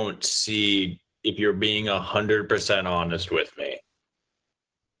don't see if you're being 100% honest with me.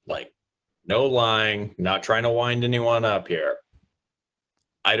 Like, no lying, not trying to wind anyone up here.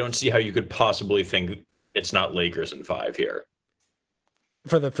 I don't see how you could possibly think it's not Lakers in 5 here.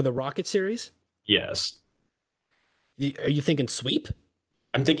 For the Rocket series? Yes. Are you thinking sweep?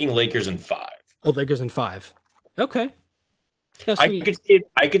 I'm thinking Lakers in 5. Oh, Lakers in 5. Okay. Yeah,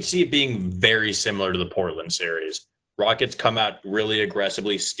 I could see it being very similar to the Portland series. Rockets come out really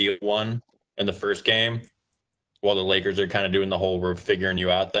aggressively, steal one in the first game, while the Lakers are kind of doing the whole we're figuring you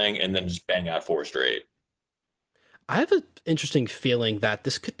out thing, and then just bang out 4 straight. I have an interesting feeling that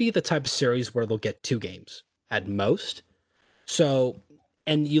this could be the type of series where they'll get 2 games at most. So,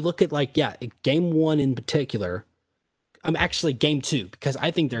 and you look at game 1 in particular. Actually game 2, because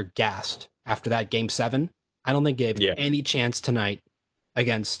I think they're gassed after that game 7. I don't think they have any chance tonight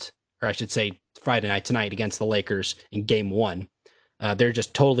against, or I should say Friday night tonight against the Lakers in game 1. They're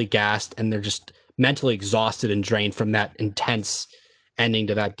just totally gassed, and they're just mentally exhausted and drained from that intense ending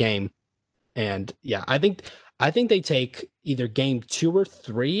to that game. And yeah, I think they take either game 2 or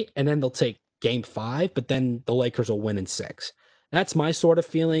 3, and then they'll take game 5, but then the Lakers will win in 6. That's my sort of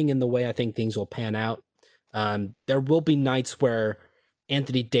feeling and the way I think things will pan out. There will be nights where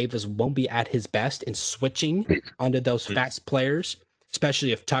Anthony Davis won't be at his best in switching onto those fast players,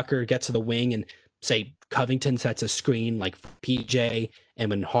 especially if Tucker gets to the wing and, say, Covington sets a screen like PJ, and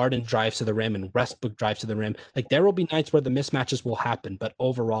when Harden drives to the rim and Westbrook drives to the rim. Like, there will be nights where the mismatches will happen, but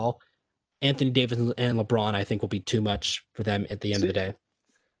overall, Anthony Davis and LeBron, I think, will be too much for them at the end of the day.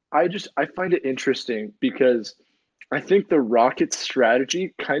 I find it interesting because I think the Rockets'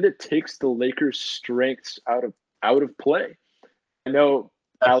 strategy kind of takes the Lakers' strengths out of play. I know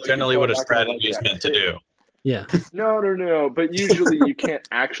that's generally what a strategy is meant to do. Yeah. No. But usually you can't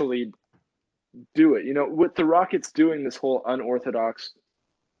actually do it. With the Rockets doing this whole unorthodox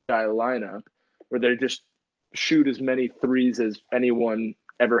style lineup where they just shoot as many threes as anyone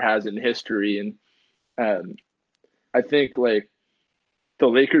ever has in history. And I think like the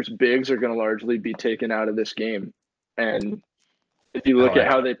Lakers bigs are going to largely be taken out of this game. And if you look at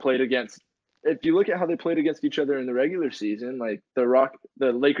how they played against each other in the regular season, like the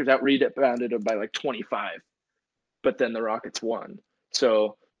Lakers out rebounded them by like 25, but then the Rockets won.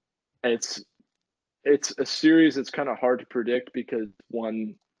 So it's a series that's kind of hard to predict because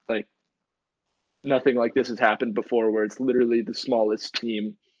like nothing like this has happened before, where it's literally the smallest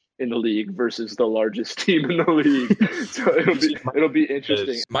team in the league versus the largest team in the league. So it'll be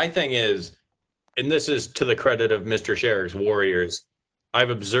interesting. My thing is, and this is to the credit of Mr. Sherrick's Warriors, I've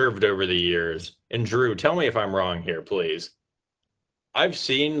observed over the years, and Drew, tell me if I'm wrong here, please. I've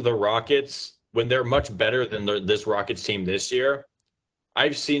seen the Rockets when they're much better than this Rockets team this year.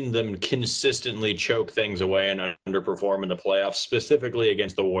 I've seen them consistently choke things away and underperform in the playoffs, specifically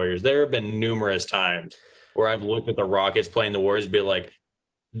against the Warriors. There have been numerous times where I've looked at the Rockets playing the Warriors and be like,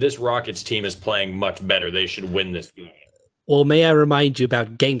 this Rockets team is playing much better. They should win this game. Well, may I remind you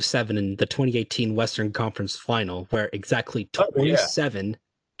about Game 7 in the 2018 Western Conference Final, where exactly 27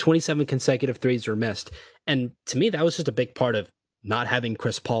 consecutive threes were missed. And to me, that was just a big part of not having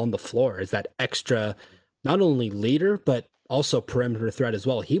Chris Paul on the floor, is that extra, not only leader, but also perimeter threat as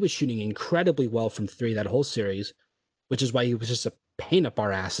well. He was shooting incredibly well from three that whole series, which is why he was just a pain up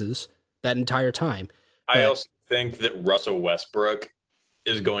our asses that entire time. I also think that Russell Westbrook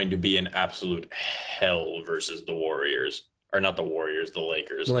is going to be an absolute hell versus the Warriors. Or not the Warriors, the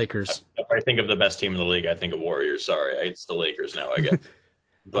Lakers. The Lakers. If I think of the best team in the league, I think of Warriors. Sorry, it's the Lakers now, I guess.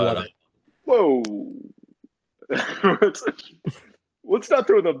 But whoa. Let's not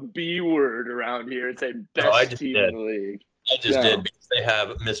throw the B word around here and say best team in the league. I just did because they have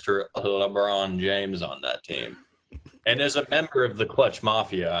Mr. LeBron James on that team. And as a member of the Clutch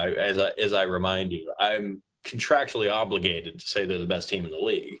Mafia, as I remind you, I'm contractually obligated to say they're the best team in the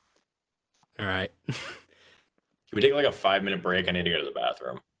league. All right. Can we take like a 5-minute break? I need to go to the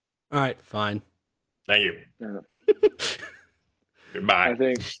bathroom. All right, fine. Thank you. Goodbye. I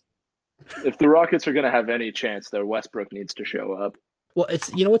think if the Rockets are going to have any chance, their Westbrook needs to show up. Well,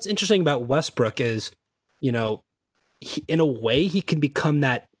 it's what's interesting about Westbrook is, in a way he can become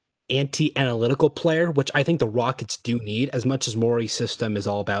that anti-analytical player, which I think the Rockets do need, as much as Morey's system is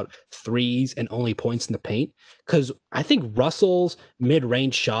all about threes and only points in the paint. Because I think Russell's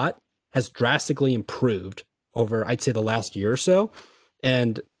mid-range shot has drastically improved over, I'd say, the last year or so.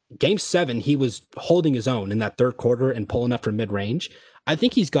 And Game 7, he was holding his own in that third quarter and pulling up from mid-range. I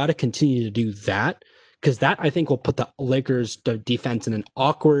think he's got to continue to do that, because that, I think, will put the Lakers defense in an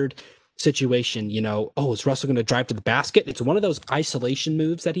awkward situation. Is Russell going to drive to the basket? It's one of those isolation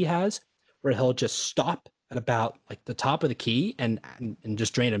moves that he has where he'll just stop at about like the top of the key and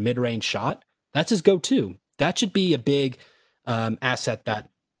just drain a mid-range shot. That's his go-to. That should be a big asset that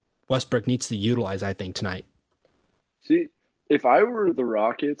Westbrook needs to utilize, I think, tonight. See, if I were the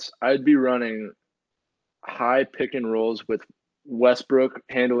Rockets, I'd be running high pick and rolls with Westbrook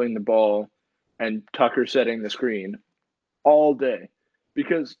handling the ball and Tucker setting the screen all day.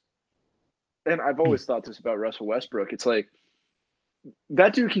 Because, and I've always thought this about Russell Westbrook, it's like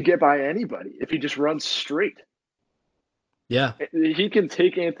that dude can get by anybody if he just runs straight. Yeah. He can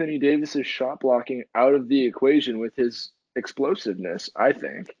take Anthony Davis's shot blocking out of the equation with his explosiveness, I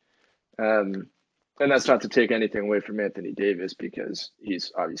think. And that's not to take anything away from Anthony Davis, because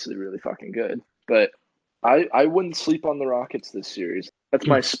he's obviously really fucking good. But I wouldn't sleep on the Rockets this series. That's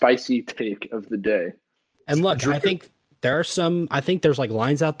my spicy take of the day. And look, I think there's like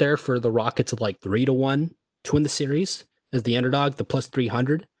lines out there for the Rockets of like 3-1 to win the series as the underdog, the plus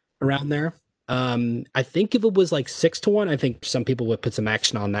 300 around there. I think if it was like 6-1, I think some people would put some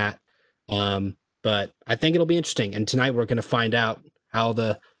action on that. But I think it'll be interesting. And tonight we're going to find out how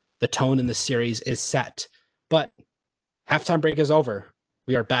the tone in the series is set. But halftime break is over.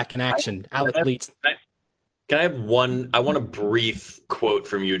 We are back in action. Alec leads. Can I have one? I want a brief quote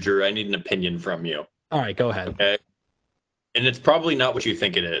from you, Drew. I need an opinion from you. All right, go ahead. Okay. And it's probably not what you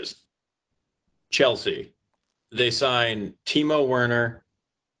think it is. Chelsea. They sign Timo Werner,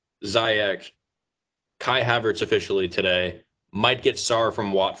 Ziyech, Kai Havertz officially today, might get Sarr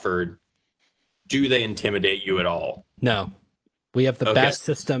from Watford. Do they intimidate you at all? No. We have the best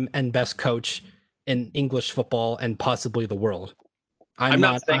system and best coach in English football and possibly the world. I'm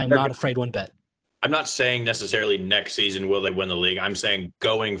not afraid one bit. I'm not saying necessarily next season will they win the league. I'm saying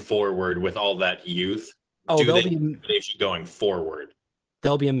going forward with all that youth. Oh, do they intimidate you going forward?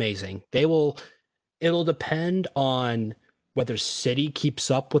 They'll be amazing. They will. It'll depend on whether City keeps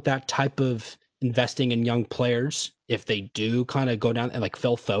up with that type of investing in young players. If they do kind of go down, and like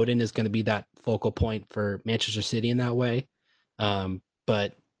Phil Foden is going to be that focal point for Manchester City in that way.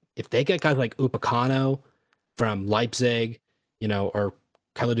 But if they get guys like Upamecano from Leipzig, or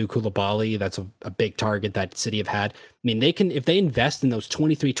Kalidou Koulibaly, that's a big target that City have had. I mean, they can, if they invest in those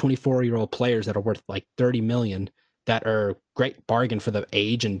 23, 24-year-old players that are worth like 30 million, that are great bargain for the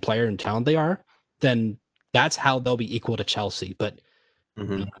age and player and talent they are, then that's how they'll be equal to Chelsea. But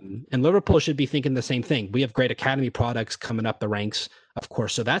and Liverpool should be thinking the same thing. We have great academy products coming up the ranks, of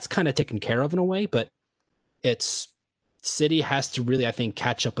course. So that's kind of taken care of in a way, but it's City has to really, I think,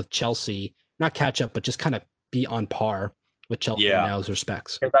 catch up with Chelsea. Not catch up, but just kind of be on par with Chelsea in those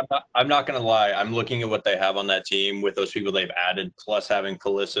respects. I'm not going to lie. I'm looking at what they have on that team with those people they've added, plus having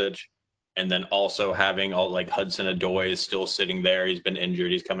Pulisic, and then also having all like Hudson-Odoi is still sitting there. He's been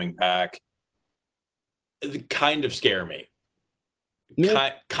injured. He's coming back. It kind of scare me.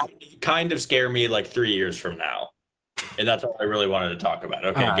 Yeah. Kind of scare me like 3 years from now. And that's all I really wanted to talk about.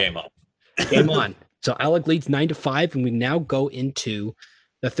 Okay, right. Game on. Game on. So Alec leads 9-5, and we now go into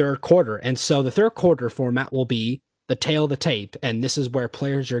the third quarter. And so the third quarter format will be the tail of the tape. And this is where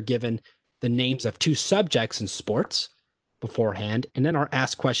players are given the names of two subjects in sports beforehand, and then are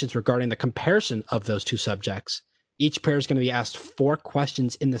asked questions regarding the comparison of those two subjects. Each pair is going to be asked 4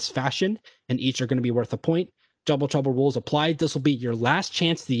 questions in this fashion, and each are going to be worth a point. Double trouble rules applied. This will be your last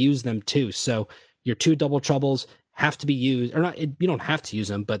chance to use them too. So your 2 double troubles have to be used, or not, you don't have to use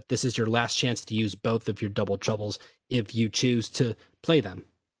them, but this is your last chance to use both of your double troubles if you choose to play them.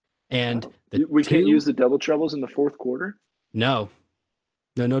 And we can't use the double troubles in the fourth quarter? No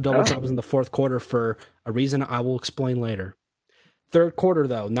double troubles in the fourth quarter for a reason I will explain later. Third quarter,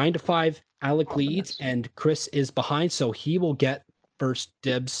 though, 9-5, Alec leads, and Chris is behind, so he will get first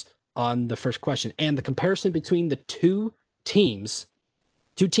dibs on the first question. And the comparison between the two teams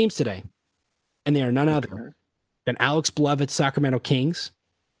today, and they are none other than Alec's beloved Sacramento Kings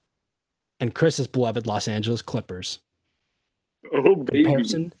and Chris's beloved Los Angeles Clippers. Oh,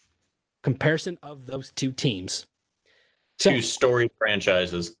 baby. Comparison of those two teams. Two storied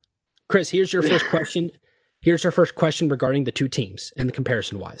franchises. Chris, here's your first question. Here's our first question regarding the two teams and the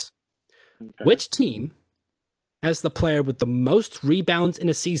comparison-wise. Okay. Which team has the player with the most rebounds in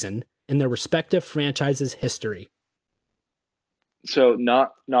a season in their respective franchises' history? So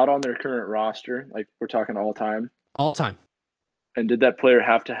not on their current roster, like we're talking all time? All time. And did that player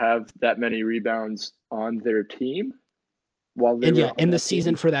have to have that many rebounds on their team? In the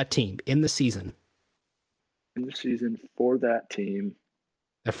season for that team. In the season. In the season for that team.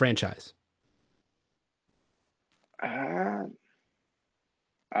 A franchise. I'm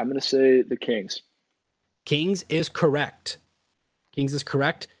going to say the Kings. Kings is correct.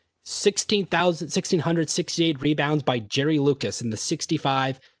 1,668 rebounds by Jerry Lucas in the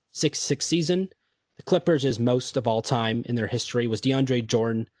 65-66 season. The Clippers is most of all time in their history was DeAndre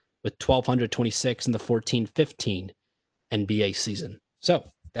Jordan with 1,226 in the 14-15 NBA season.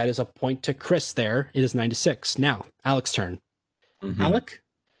 So that is a point to Chris there. It is 9-6. Now, Alec's turn. Mm-hmm. Alec,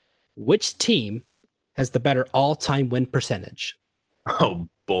 which team has the better all-time win percentage? Oh,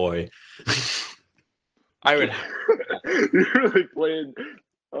 boy. I would. You're really playing.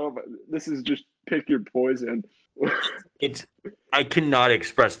 Oh, this is just pick your poison. I cannot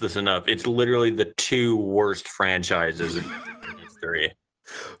express this enough. It's literally the 2 worst franchises in history.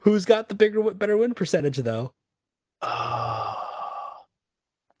 Who's got the better win percentage, though? I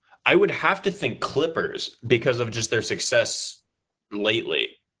would have to think Clippers because of just their success lately.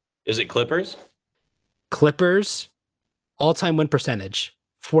 Is it Clippers? Clippers, all-time win percentage,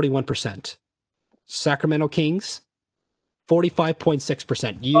 41%. Sacramento Kings,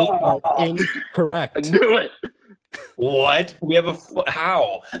 45.6%. You are incorrect. I knew it. What? We have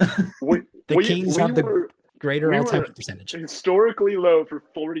how? The Kings have the greater all-time percentage. Historically low for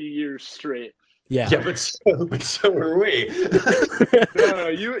 40 years straight. Yeah, but so are we. No,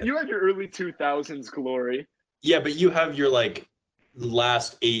 you had your early 2000s glory. Yeah, but you have your like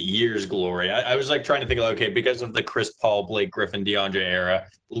last 8 years glory. I was like trying to think, okay, because of the Chris Paul, Blake Griffin, DeAndre era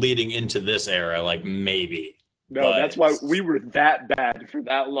leading into this era, like maybe. No, that's why we were that bad for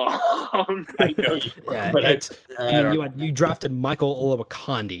that long. I know you drafted Michael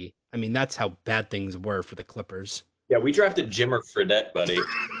Olowokandi. I mean, that's how bad things were for the Clippers. Yeah, we drafted Jimmer Fredette, buddy.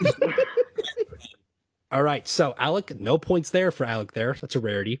 All right, so Alec, no points there for Alec there. That's a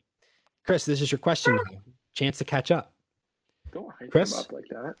rarity. Chris, this is your question now. Chance to catch up. Don't hype Chris? him up like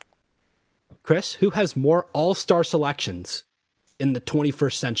that. Chris, who has more all-star selections in the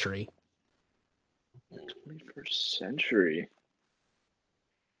 21st century? 21st century.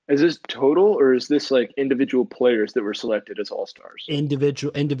 Is this total or is this like individual players that were selected as all stars?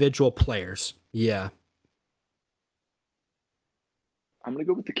 Individual players. Yeah. I'm gonna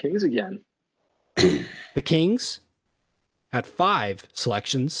go with the Kings again. The Kings had 5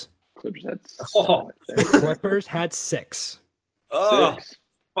 selections. Clippers had Oh. The Clippers had 6. Oh, 6.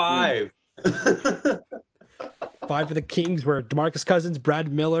 5. 5 of the Kings were DeMarcus Cousins,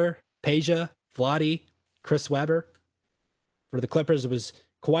 Brad Miller, Peja, Vladi, Chris Webber. For the Clippers, it was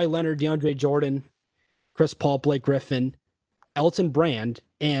Kawhi Leonard, DeAndre Jordan, Chris Paul, Blake Griffin, Elton Brand,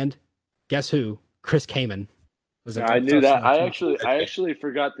 and guess who? Chris Kaman. Was I knew that. I selection. actually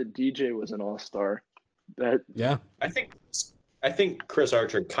forgot that DJ was an all-star. That Yeah. I think Chris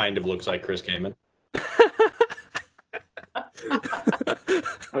Archer kind of looks like Chris Kaman.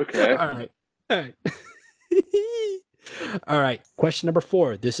 okay. All right. All right. All right. Question number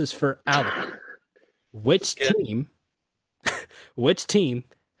 4. This is for Alec. Which team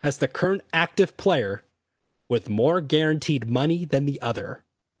has the current active player with more guaranteed money than the other?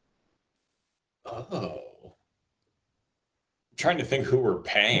 Oh. I'm trying to think who we're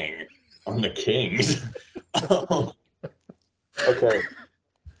paying on the Kings. Okay.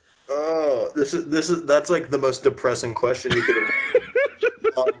 Oh, that's like the most depressing question you could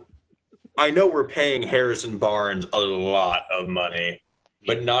have. I know we're paying Harrison Barnes a lot of money,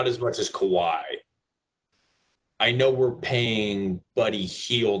 but not as much as Kawhi. I know we're paying Buddy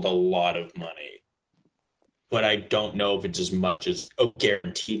Hield a lot of money, but I don't know if it's as much as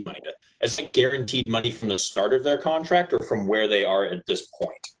guaranteed money. Is it guaranteed money from the start of their contract or from where they are at this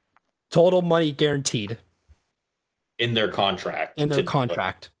point Total money guaranteed in their contract? in their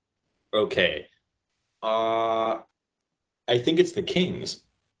contract. Okay. I think it's the Kings.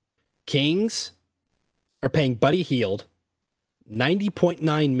 Kings are paying Buddy Hield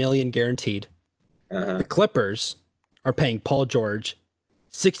 $90.9 million guaranteed. The Clippers are paying Paul George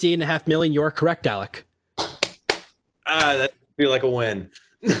 $68.5 million. You're correct, Alec. That feel like a win.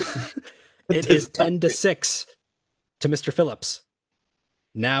 It is 10-6 to Mr. Phillips.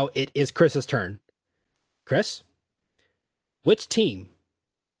 Now it is Chris's turn. Chris, which team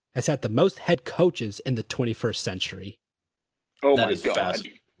has had the most head coaches in the 21st century? Oh That my is god.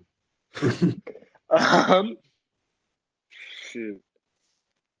 Shoot.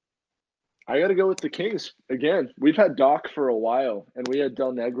 I got to go with the Kings again. We've had Doc for a while, and we had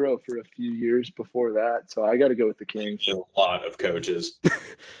Del Negro for a few years before that. So I got to go with the Kings. A lot of coaches.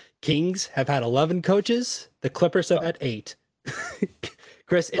 Kings have had 11 coaches. The Clippers have had 8.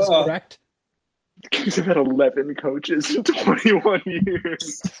 Chris is correct. The Kings have had 11 coaches in 21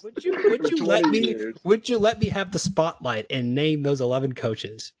 years. Would you let me have the spotlight and name those 11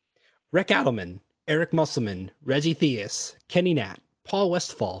 coaches? Rick Adelman, Eric Musselman, Reggie Theus, Kenny Nat, Paul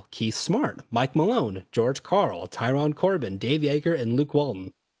Westphal, Keith Smart, Mike Malone, George Karl, Tyrone Corbin, Dave Yeager, and Luke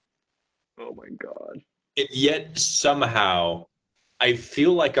Walton. Oh my god. And yet somehow I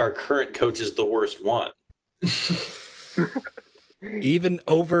feel like our current coach is the worst one. Even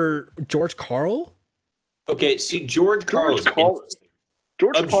over George Karl? Okay, see, George Karl is interesting.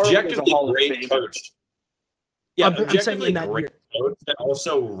 George Objectively Karl is a great coach. Yeah, I'm objectively saying great coach that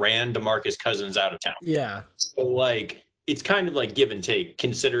also ran DeMarcus Cousins out of town. Yeah. So, like, it's kind of like give and take,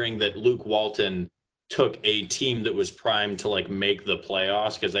 considering that Luke Walton took a team that was primed to, like, make the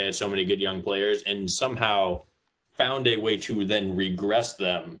playoffs because they had so many good young players and somehow found a way to then regress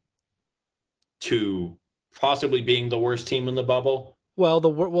them to possibly being the worst team in the bubble. Well, the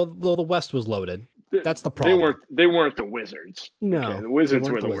West was loaded. That's the problem. They weren't the Wizards. No, okay, the Wizards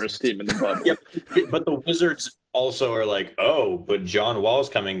were the worst team in the bubble. Yep, but the Wizards also are like, oh, but John Wall's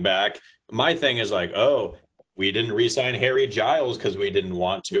coming back. My thing is like, oh, we didn't re-sign Harry Giles because we didn't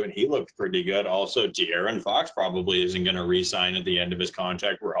want to, and he looked pretty good. Also, De'Aaron Fox probably isn't going to re-sign at the end of his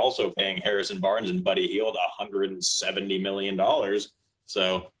contract. We're also paying Harrison Barnes and Buddy Hield $170 million.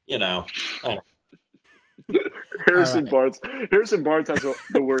 So, you know. Harrison Barnes has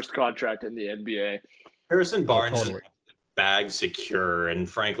the worst contract in the NBA. Harrison Barnes is bag secure, and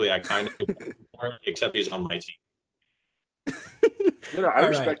frankly, I kind of except he's on my team. I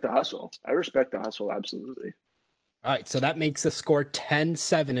respect the hustle. I respect the hustle, absolutely. All right, so that makes the score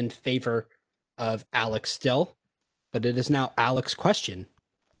 10-7 in favor of Alec still, but it is now Alec's question.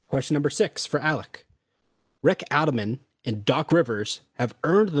 Question number 6 for Alec. Rick Adelman and Doc Rivers have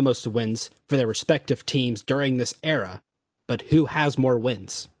earned the most wins for their respective teams during this era, but who has more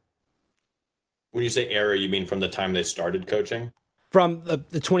wins? When you say era, you mean from the time they started coaching? From the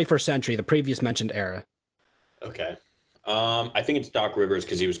 21st century, the previous mentioned era. Okay. I think it's Doc Rivers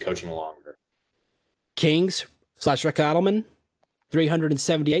because he was coaching longer. Kings / Rick Adelman,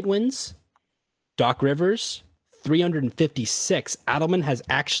 378 wins. Doc Rivers, 356. Adelman has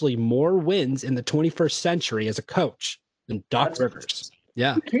actually more wins in the 21st century as a coach than Doc Rivers.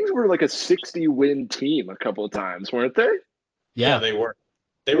 Yeah. The Kings were like a 60-win team a couple of times, weren't they? Yeah, Yeah. they were.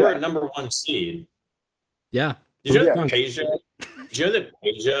 They were a number 1 seed. Yeah. Did you know Yeah. that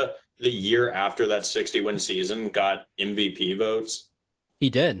Peja, the year after that 60-win season, got MVP votes? He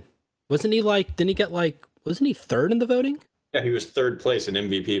did. Wasn't he wasn't he third in the voting? Yeah, he was 3rd place in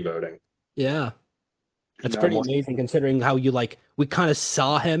MVP voting. Yeah. That's pretty amazing considering how we kind of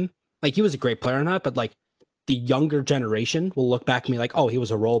saw him. Like, he was a great player or not, but like the younger generation will look back and be like, oh, he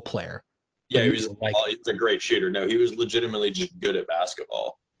was a role player. Yeah, he was a great shooter. No, he was legitimately just good at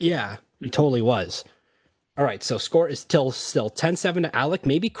basketball. Yeah, he totally was. All right, so score is still 10-7 to Alec.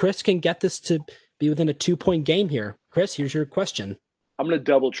 Maybe Chris can get this to be within a 2-point game here. Chris, here's your question. I'm going to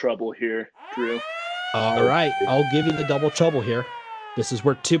double trouble here, Drew. All right, I'll give you the double trouble here. This is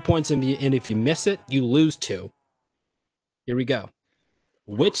worth 2 points, and if you miss it, you lose 2. Here we go.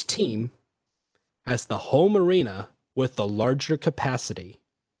 Which team has the home arena with the larger capacity?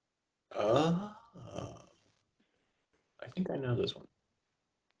 I think I know this one.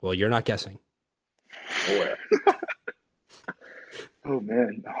 Well, you're not guessing. Where? Oh,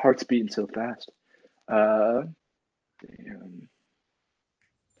 man. My heart's beating so fast. Damn.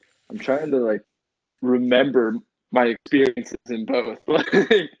 I'm trying to, remember my experiences in both.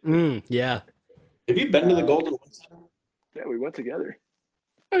 Yeah. Have you been to the Golden One Center? Yeah, we went together.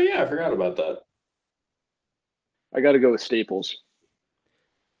 Oh, yeah, I forgot about that. I got to go with Staples.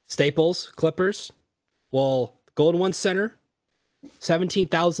 Staples, Clippers. Well, Golden One Center,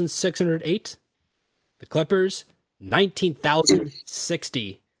 17,608. The Clippers,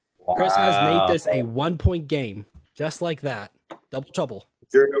 19,060. Wow. Chris has made this a 1-point game, just like that. Double trouble.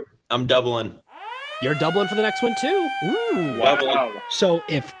 I'm doubling. You're doubling for the next one too. Ooh. Wow. So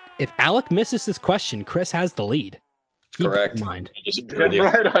if Alec misses this question, Chris has the lead. Correct. Keep in mind. Damn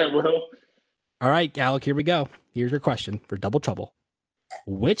right I will. All right, Alec, here we go. Here's your question for double trouble.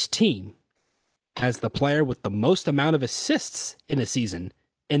 Which team has the player with the most amount of assists in a season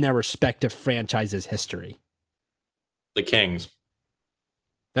in their respective franchise's history? The Kings. Is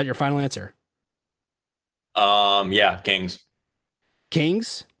that your final answer? Yeah, Kings.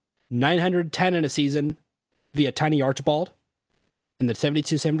 Kings, 910 in a season via Tiny Archibald in the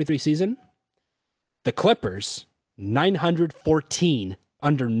 72-73 season. The Clippers, 914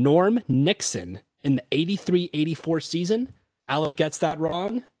 under Norm Nixon in the 83-84 season. Alec gets that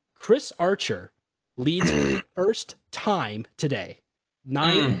wrong. Chris Archer leads for the first time today,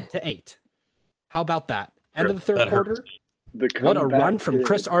 9-8. How about that? End of the third quarter. What a run from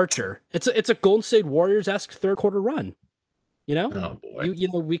Chris Archer. It's a Golden State Warriors-esque third quarter run. You know? Oh, boy. You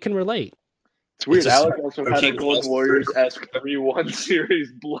know, we can relate. It's weird. Alec also had a Golden Warriors-esque 3-1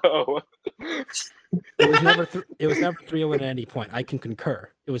 series blow. It was never 3-0 at any point. I can concur.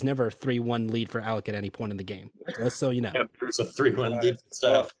 It was never a 3-1 lead for Alec at any point in the game. Just so you know. Yeah, it was a 3-1 lead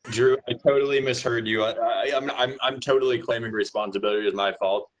stuff. Drew, I totally misheard you. I'm totally claiming responsibility as my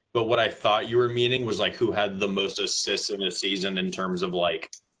fault. But what I thought you were meaning was who had the most assists in a season in terms of like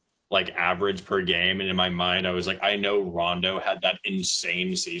average per game. And in my mind, I was I know Rondo had that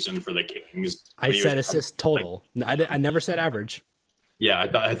insane season for the Kings. I said assist total. I never said average. Yeah,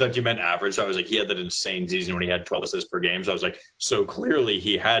 I thought you meant average. So I was he had that insane season when he had 12 assists per game. So I was so clearly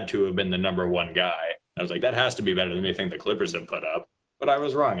he had to have been the number 1 guy. I was that has to be better than anything the Clippers have put up. But I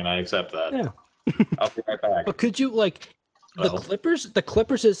was wrong, and I accept that. Yeah. I'll be right back. But could you the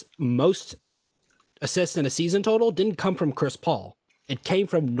Clippers' most assists in a season total didn't come from Chris Paul. It came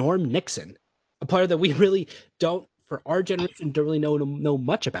from Norm Nixon, a player that we really don't, for our generation, don't really know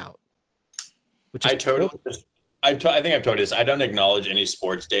much about. Which is I think I've told you this. I don't acknowledge any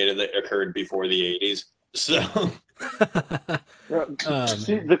sports data that occurred before the 80s. So,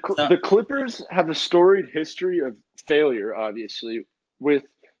 see, the Clippers have a storied history of failure, obviously, with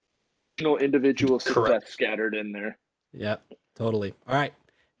individual success scattered in there. Yeah, totally. All right,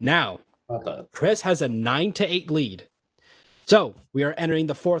 now Chris has a 9-8 lead. So we are entering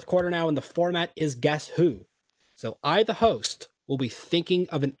the fourth quarter now, and the format is Guess Who. So I, the host, will be thinking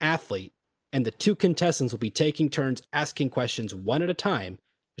of an athlete, and the 2 contestants will be taking turns asking questions one at a time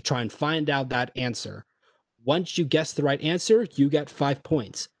to try and find out that answer. Once you guess the right answer, you get 5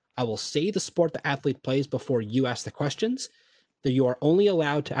 points. I will say the sport the athlete plays before you ask the questions. That you are only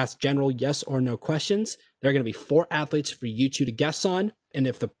allowed to ask general yes or no questions. There are going to be 4 athletes for you 2 to guess on, and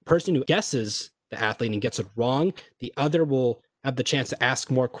if the person who guesses the athlete and gets it wrong, the other will have the chance to ask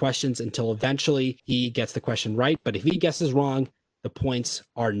more questions until eventually he gets the question right. But if he guesses wrong, the points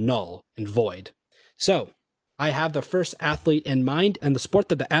are null and void. So I have the first athlete in mind, and the sport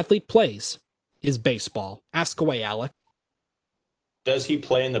that the athlete plays is baseball. Ask away, Alec. Does he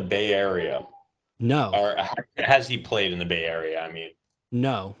play in the Bay Area? No. Or has he played in the Bay Area? I mean,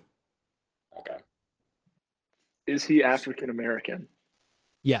 No. okay. Is he African American?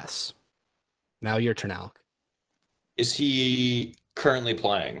 Yes. Now your turn, Alec. Is he currently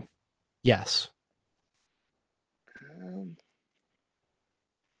playing? Yes.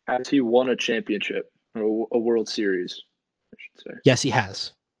 Has he won a championship or a World Series? I should say. Yes, he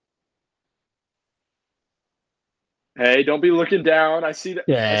has. Hey, don't be looking down. I see that.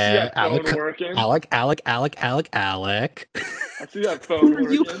 I see that phone Alec. working. Alec. I see that phone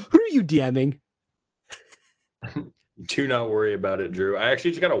working. Who are you DMing? Do not worry about it, Drew. I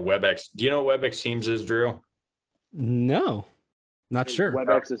actually just got a WebEx. Do you know what WebEx Teams is, Drew? No. Not sure.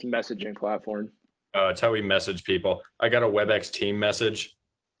 WebEx is messaging platform. It's how we message people. I got a WebEx team message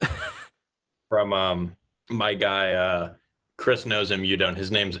from my guy. Chris knows him. You don't.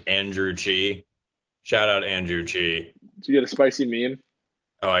 His name's Andrew Chi. Shout out Andrew Chi. Did you get a spicy meme?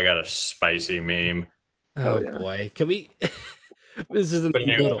 Oh, I got a spicy meme. Oh yeah. boy. Can we this is the But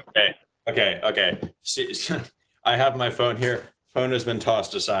anyway, middle. okay. See, I have my phone here. Phone has been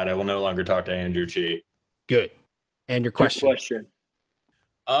tossed aside. I will no longer talk to Andrew Chi. Good. And your Good question.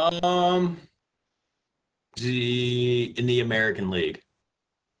 In the American League.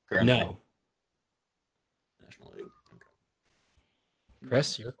 Currently. No. National League. Okay.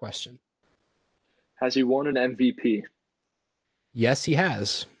 Chris, your question. Has he won an MVP? Yes, he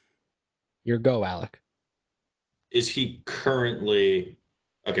has. Your go, Alec. Is he currently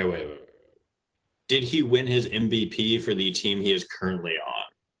okay? Wait. Did he win his MVP for the team he is currently on?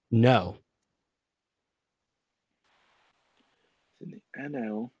 No. In the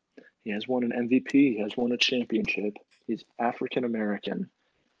NL, he has won an MVP. He has won a championship. He's African American.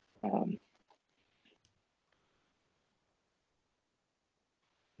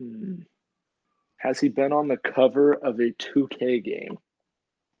 Has he been on the cover of a 2K game?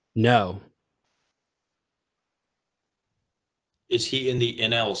 No. Is he in the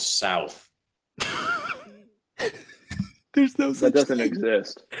NL South? There's no That doesn't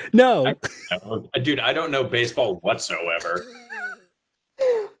exist. No. Dude, I don't know baseball whatsoever.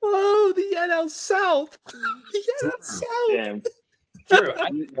 Oh, the NL South. The NL South. Damn. Drew, I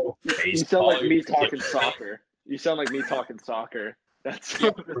don't know You baseball. sound like me talking soccer. You sound like me talking soccer. That's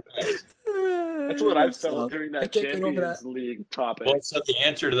what I've felt during that Champions League topic. Well, so the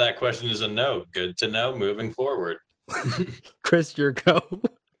answer to that question is a no. Good to know moving forward. Chris, your go.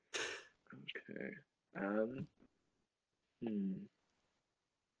 Okay.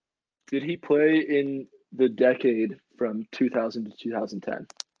 Did he play in the decade from 2000 to 2010?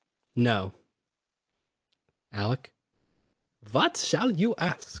 No. Alec? What shall you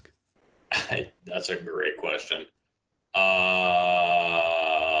ask? That's a great question.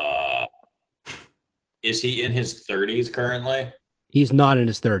 Is he in his 30s currently? He's not in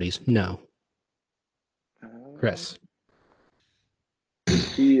his 30s. No. Chris?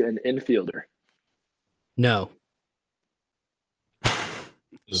 Is he an infielder? No. This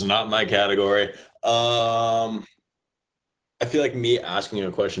is not my category. I feel like me asking you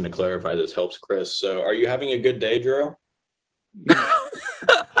a question to clarify this helps Chris. So are you having a good day, Drew? No.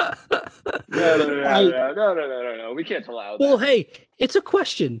 We can't allow that. Well, hey, it's a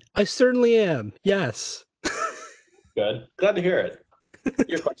question. I certainly am. Yes. Good. Glad to hear it.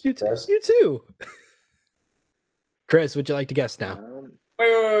 Your question, Chris. You too. Chris, would you like to guess now?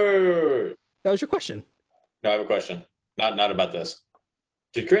 Wait. That was your question. No, I have a question. Not about this.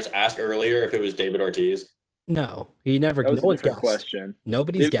 Did Chris ask earlier if it was David Ortiz? No, he never. That was no a one's different guessed. question.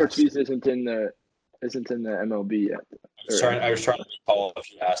 Nobody's David guessed. Ortiz isn't in the MLB yet. I was trying to recall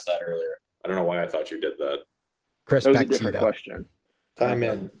if you asked that earlier. I don't know why I thought you did that. Chris, That was a back to you. different question. Time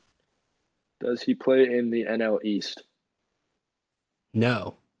in. Does he play in the NL East?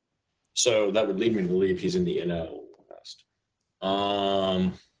 No. So that would lead me to believe he's in the NL West.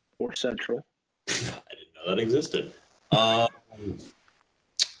 Or Central? I didn't know that existed.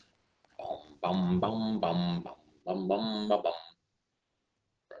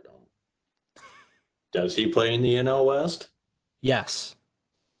 Does he play in the NL West? Yes.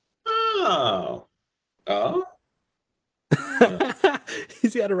 Oh.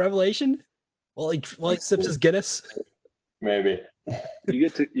 He's got a revelation. Well, he sips his Guinness. Maybe. You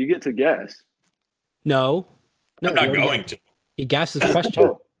get to guess. No. I'm not going to. He guessed his question.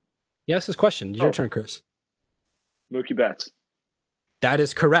 Oh, He asked his question. Your turn, Chris. Mookie Betts. That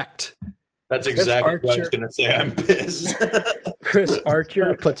is correct. That's exactly what I was going to say. I'm pissed. Chris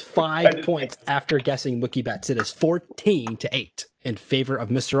Archer puts 5 points after guessing Mookie Betts. It is 14-8 in favor of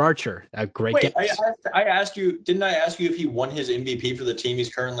Mr. Archer. A great guess. I asked you, didn't I ask you if he won his MVP for the team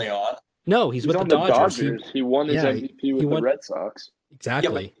he's currently on? No, he's with the on the Dodgers. Dodgers. He won his MVP with the Red Sox.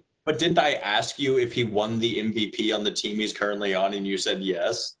 Exactly. Yeah, but didn't I ask you if he won the MVP on the team he's currently on, and you said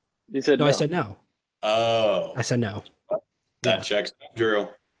yes? He said No, no. I said no. Oh, I said no. that checks, Drew.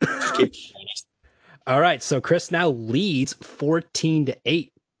 Just keep All right, so Chris now leads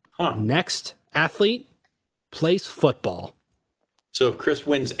 14-8. Huh. Next athlete plays football. So if Chris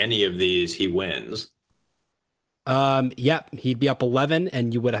wins any of these, he wins. Yep, he'd be up 11,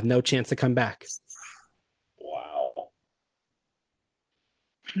 and you would have no chance to come back. Wow.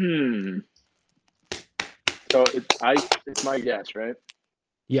 So it's my guess, right?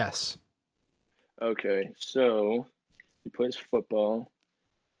 Yes. Okay, so he plays football.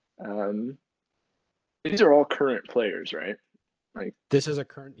 These are all current players, right? Like This is a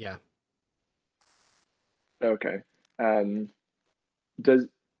current, yeah. okay. Does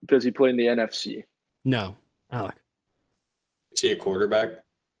he play in the NFC? No, Alec. Is he a quarterback?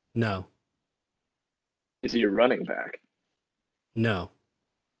 No, Is he a running back? no,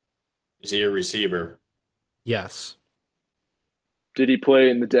 Is he a receiver? yes, Did he play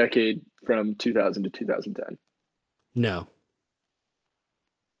in the decade from 2000 to 2010? no,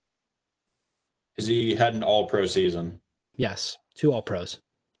 Has he had an all-pro season? yes. 2 all pros.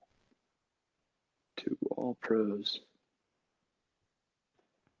 2 all pros.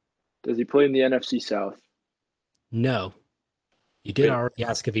 Does he play in the NFC South? No. You did already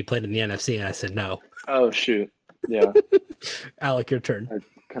ask if he played in the NFC, and I said no. Oh shoot. Yeah. Alec, your turn. I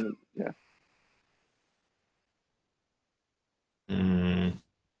kind of yeah.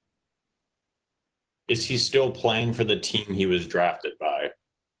 Is he still playing for the team he was drafted by?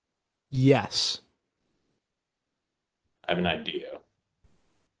 Yes. I have an idea.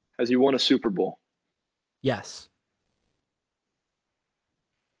 Has he won a Super Bowl? Yes.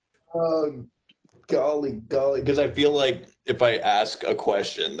 Golly. Because I feel like if I ask a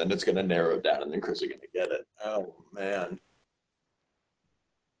question, then it's going to narrow down and then Chris is going to get it. Oh, man.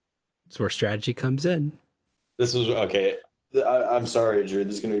 That's where strategy comes in. This is okay. I'm sorry, Drew.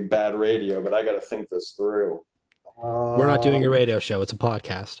 This is going to be bad radio, but I got to think this through. We're not doing a radio show. It's a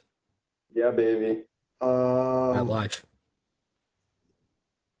podcast. Yeah, baby. Not live.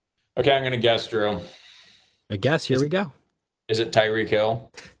 Okay, I'm going to guess, Drew. I guess. Here we go. Is it Tyreek Hill?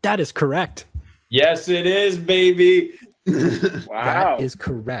 That is correct. Yes, it is, baby. Wow. That is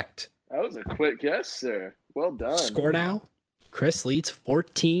correct. That was a quick guess, sir. Well done. Score now. Chris leads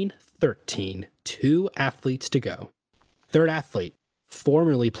 14-13. 2 athletes to go. Third athlete,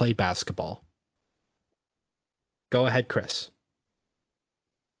 formerly played basketball. Go ahead, Chris.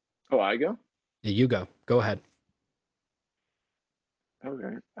 Oh, I go? You go. Go ahead.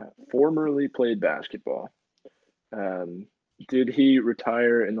 Okay. Formerly played basketball. Did he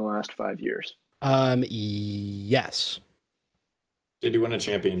retire in the last 5 years? Yes. Did he win a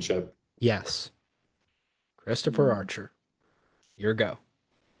championship? Yes. Christopher Archer. Your go.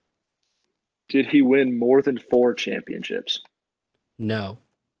 Did he win more than 4 championships? No.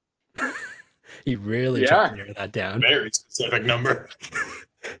 He really tried to narrow that down. Very specific number.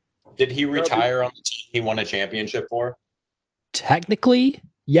 Did he retire on the team he won a championship for? Technically,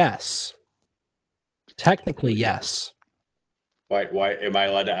 yes. Technically, yes. Why am I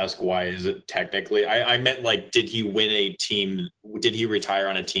allowed to ask why is it technically? I meant like did he win a team, did he retire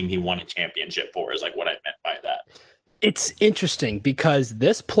on a team he won a championship for is like what I meant by that. It's interesting because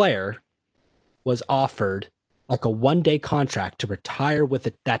this player was offered like a 1-day contract to retire with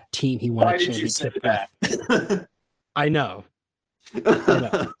that team he won a championship with. I know.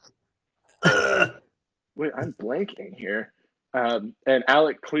 Wait, I'm blanking here. And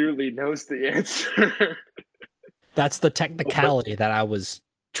Alec clearly knows the answer. That's the technicality that I was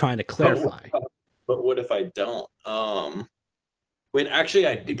trying to clarify. But what if I don't? Wait,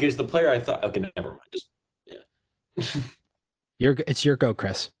 actually, because the player I thought. Okay, never mind. Just yeah. It's your go,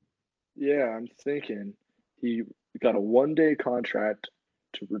 Chris. Yeah, I'm thinking he got a 1-day contract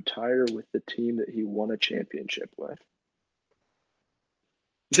to retire with the team that he won a championship with.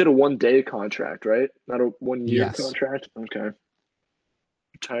 You said a 1-day contract, right? Not a 1-year contract? Okay.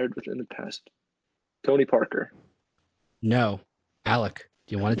 Retired within the past. Tony Parker. No. Alec,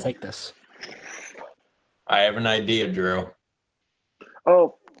 do you want to take this? I have an idea, Drew.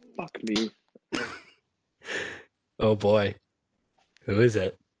 Oh, fuck me. Oh, boy. Who is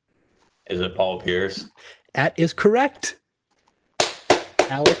it? Is it Paul Pierce? That is correct.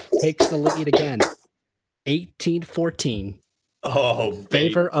 Alec takes the lead again. 18-14. Oh,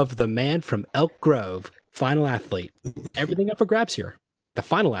 Favor of the man from Elk Grove. Final athlete. Everything up for grabs here. The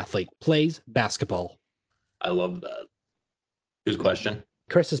final athlete plays basketball. I love that. Whose question?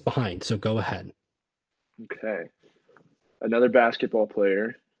 Chris is behind, so go ahead. Okay. Another basketball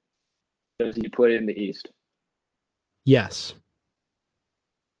player. Does he play in the East? Yes.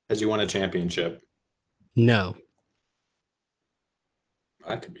 Has he won a championship? No.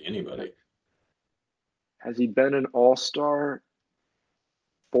 That could be anybody. Has he been an All-Star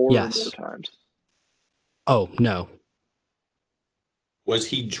 4 Yes. or more times? Oh, no. Was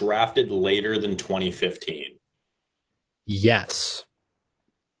he drafted later than 2015? Yes.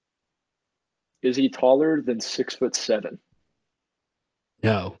 Is he taller than 6'7"?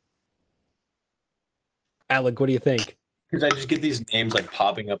 No. Alec, what do you think? Because I just get these names like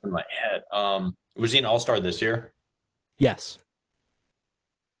popping up in my head. Was he an All-Star this year? Yes.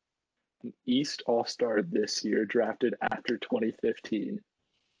 East All-Star this year, drafted after 2015.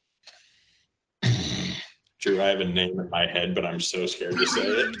 Drew, I have a name in my head, but I'm so scared to say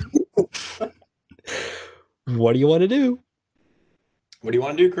it. What do you want to do? What do you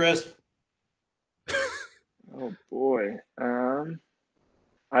want to do, Chris? Oh boy.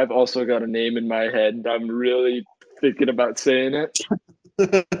 I've also got a name in my head. I'm really thinking about saying it.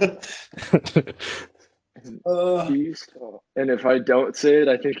 East. And if I don't say it,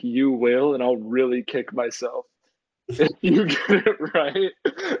 I think you will, and I'll really kick myself if you get it right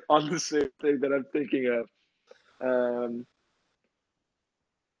on the same thing that I'm thinking of.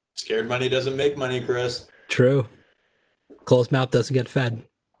 Scared money doesn't make money, Chris. True. Closed mouth doesn't get fed.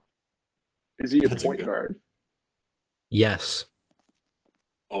 Is he a That's a point good- guard? Yes.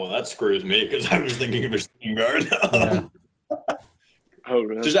 Oh, that screws me because I was thinking of a shooting guard. Yeah. Oh,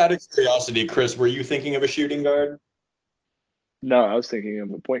 really? Just out of curiosity, Chris, were you thinking of a shooting guard? No, I was thinking of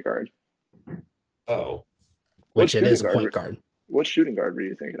a point guard. Oh, Which it is a shooting point guard. What shooting guard were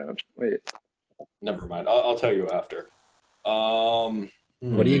you thinking of? Wait. never mind. I'll tell you after.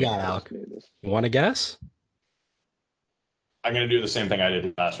 What do you got, Alec? You want to guess? I'm gonna do the same thing I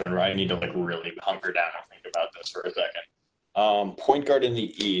did last one, right? I need to like really hunker down and think about this for a second. Point guard in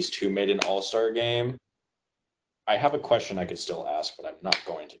the East who made an All-Star game. I have a question I could still ask, but I'm not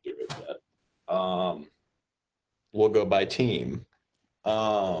going to do it yet. We'll go by team.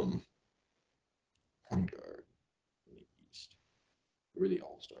 Point guard in the East. Who are the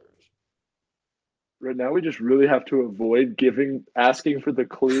All-Stars? Right now, we just really have to avoid asking for the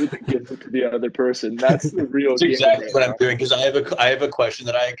clue that gives it to the other person. That's the real That's game. exactly right what now. I'm doing because I have a question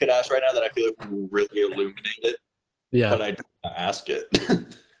that I could ask right now that I feel like will really illuminate it, Yeah. but I don't want to ask it.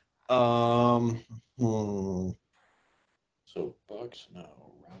 So Bucks, no.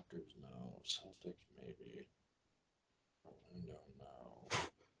 Raptors, no. Celtics, maybe. Orlando, no.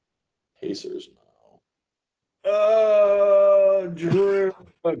 Pacers, no. Oh, Drew.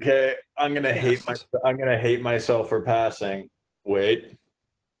 Okay, I'm gonna hate myself for passing. Wait,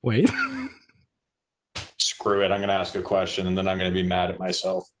 Wait. screw it. I'm gonna ask a question, and then I'm gonna be mad at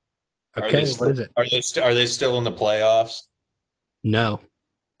myself. Okay, what is it? Are they still in the playoffs? No.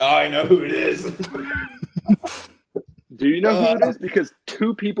 Oh, I know who it is. Do you know who it is? Because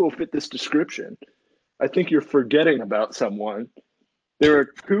 2 people fit this description. I think you're forgetting about someone. There are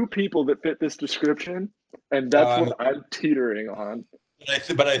 2 people that fit this description, and that's what I'm teetering on.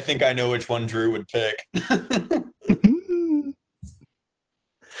 But I think I know which one Drew would pick.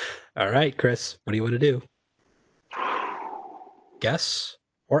 All right, Chris, what do you want to do? Guess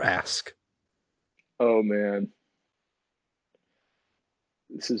or ask? Oh man,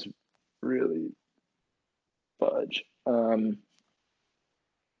 this is really fudge.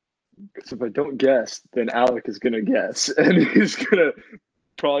 So if I don't guess, then Alec is gonna guess, and he's gonna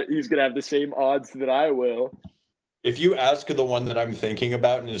have the same odds that I will. If you ask the one that I'm thinking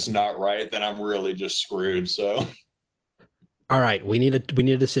about and it's not right, then I'm really just screwed. So, all right, we need a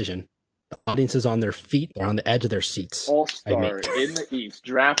decision. The audience is on their feet or on the edge of their seats. All-star in the East,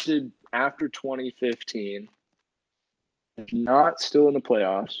 drafted after 2015, not still in the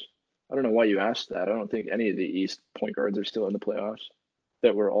playoffs. I don't know why you asked that. I don't think any of the East point guards are still in the playoffs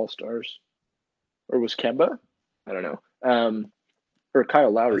that were all-stars. Or was Kemba? I don't know. Or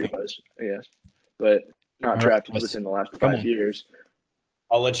Kyle Lowry was, I guess, but not drafted within the last 5 years.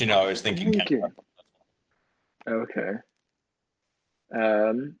 I'll let you know. I was thinking Kemba. Okay.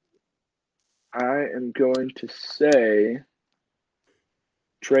 I am going to say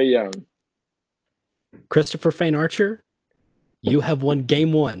Trae Young. Christopher Fain Archer, you have won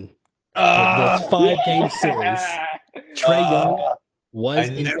game 1 of this 5-game series. Trae Young was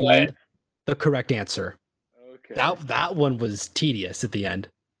indeed the correct answer. Okay. That one was tedious at the end.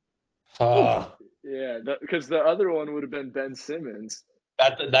 Yeah, because the other one would have been Ben Simmons.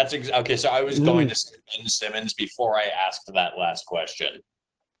 That's okay. So I was going to say Ben Simmons before I asked that last question.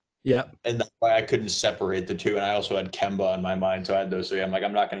 Yep. And that's why I couldn't separate the two. And I also had Kemba in my mind, so I had those three. I'm like,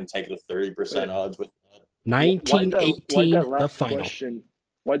 I'm not going to take the 30% odds with that. 1918, the final.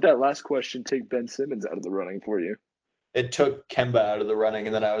 Why'd that last question take Ben Simmons out of the running for you? It took Kemba out of the running,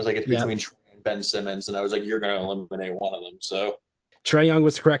 and then I was like, it's Yeah. between Trey and Ben Simmons, and I was like, you're going to eliminate one of them. So Trae Young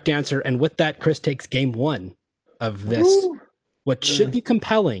was the correct answer, and with that, Chris takes game 1 of this, Woo! what should be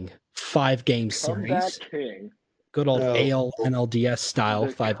compelling 5-game Comeback series. king. Good old No. AL NLDS style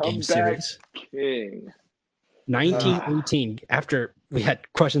The 5-game comeback series. king. 1918. After we had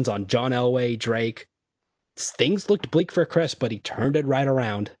questions on John Elway, Drake, things looked bleak for Chris, but he turned it right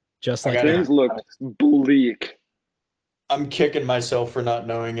around, just like Things that. looked bleak. I'm kicking myself for not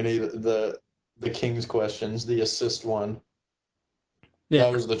knowing any of the Kings questions, the assist one. Yeah,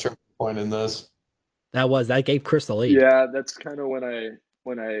 That was the turning point in this. that gave Chris the lead. Yeah, that's kind of when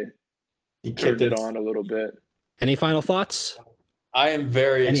I He turned kicked it on a little bit. Any final thoughts? I am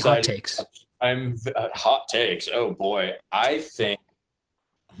very Any excited. hot takes? I'm hot takes. Oh boy, I think.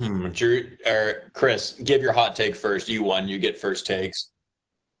 Drew or Chris, give your hot take first. You won. You get first takes.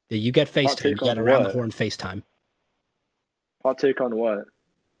 Yeah, you get FaceTime. take You get on around the what? horn FaceTime. Hot take on what?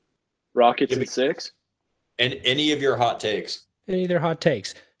 Rockets Give in me- 6? And any of your hot takes. Any of their hot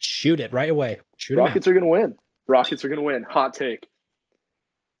takes? Shoot it right away. Shoot them out. Rockets are going to win. Rockets are going to win. Hot take.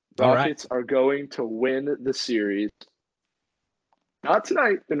 All right. Rockets are going to win the series. Not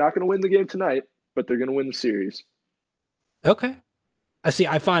tonight. They're not going to win the game tonight, but they're going to win the series. Okay. I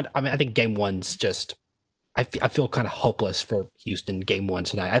think game 1's just. I feel kind of hopeless for Houston game 1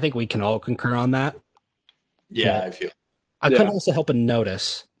 tonight. I think we can all concur on that. Yeah, Yeah. I feel. I couldn't also help but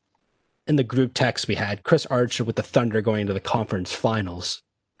notice in the group text we had Chris Archer with the Thunder going to the conference finals.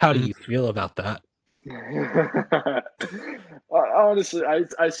 How do you feel about that? Honestly,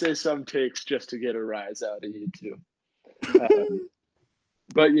 I say some takes just to get a rise out of you two.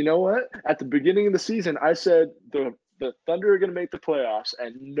 But you know what? At the beginning of the season, I said the Thunder are going to make the playoffs,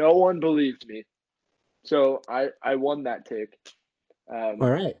 and no one believed me. So I won that take. All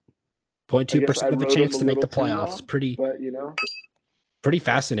right. I guess 0.2% I of a rode chance him to make the little too playoffs. long, Pretty but you know,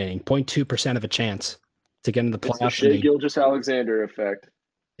 fascinating. 0.2% of a chance to get into the it's the playoffs. Shea Gilgeous-Alexander effect.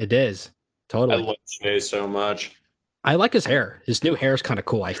 It is. I Totally. love Shea so much. I like his hair. His new hair is kind of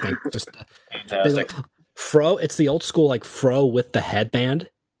cool, I think. Just Fantastic. fro. It's the old school like fro with the headband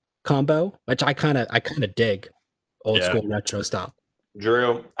combo, which I kind of dig. Old school retro style.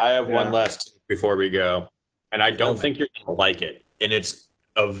 Drew, I have one Yeah. last before we go, and I don't Okay. think you're gonna like it. And it's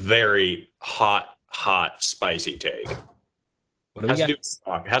a very hot, spicy take. What do we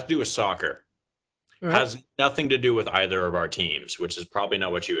got? Has to do with soccer. All right. Has nothing to do with either of our teams, which is probably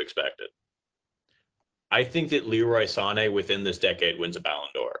not what you expected. I think that Leroy Sané within this decade wins a Ballon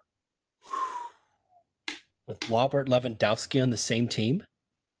d'Or. With Robert Lewandowski on the same team,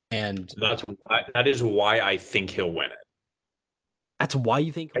 and That is why I think he'll win it. that's why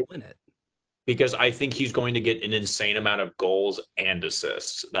you think he'll win it. Because I think he's going to get an insane amount of goals and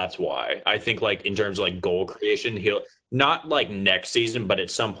assists. That's why. I think like in terms of like goal creation, he'll not like next season, but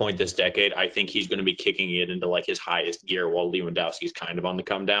at some point this decade, I think he's going to be kicking it into like his highest gear while Lewandowski's kind of on the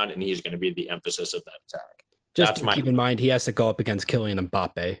come down, and he's going to be the emphasis of that attack. Just keep in mind, he has to go up against Kylian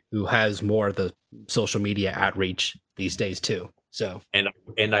Mbappe, who has more of the social media outreach these days too. So,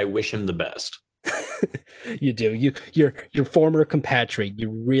 and I wish him the best. You do. Your former compatriot. You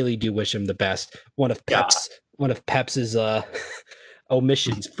really do wish him the best. One of Peps's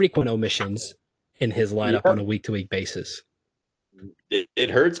frequent omissions in his lineup on a week-to-week basis. It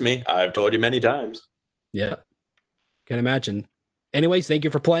hurts me. I've told you many times. Yeah, can imagine. Anyways, thank you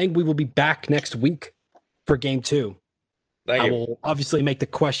for playing. We will be back next week for game 2. Thank I you. will obviously make the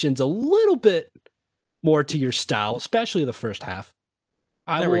questions a little bit more to your style, especially the first half.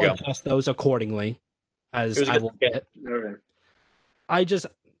 I will adjust those accordingly as I will get. Okay.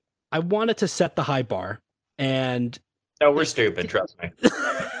 I wanted to set the high bar, and No, we're stupid. Trust me.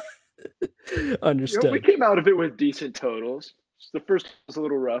 understood. You know, we came out of it with decent totals. The first was a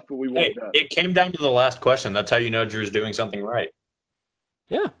little rough, but we Hey, warmed up. it came down to the last question. That's how you know Drew's doing something right.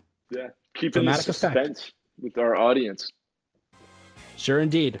 Yeah, Yeah, keeping the Dramatic effect. suspense with our audience. sure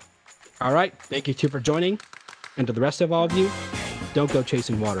indeed. All right, thank you too for joining, and to the rest of all of you, don't go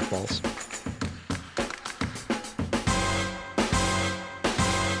chasing waterfalls.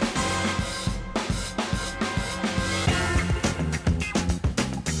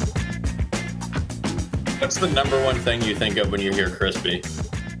 What's the number one thing you think of when you hear crispy?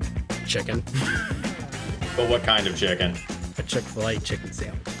 Chicken. But what kind of chicken? A Chick-fil-A chicken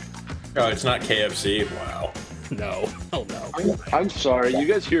sandwich. Oh, it's not KFC? Wow. No. Oh no. I'm sorry, you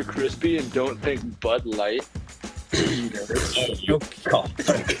guys hear crispy and don't think Bud Light.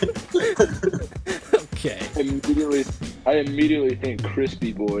 Okay. I immediately think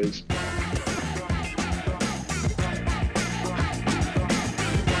crispy boys.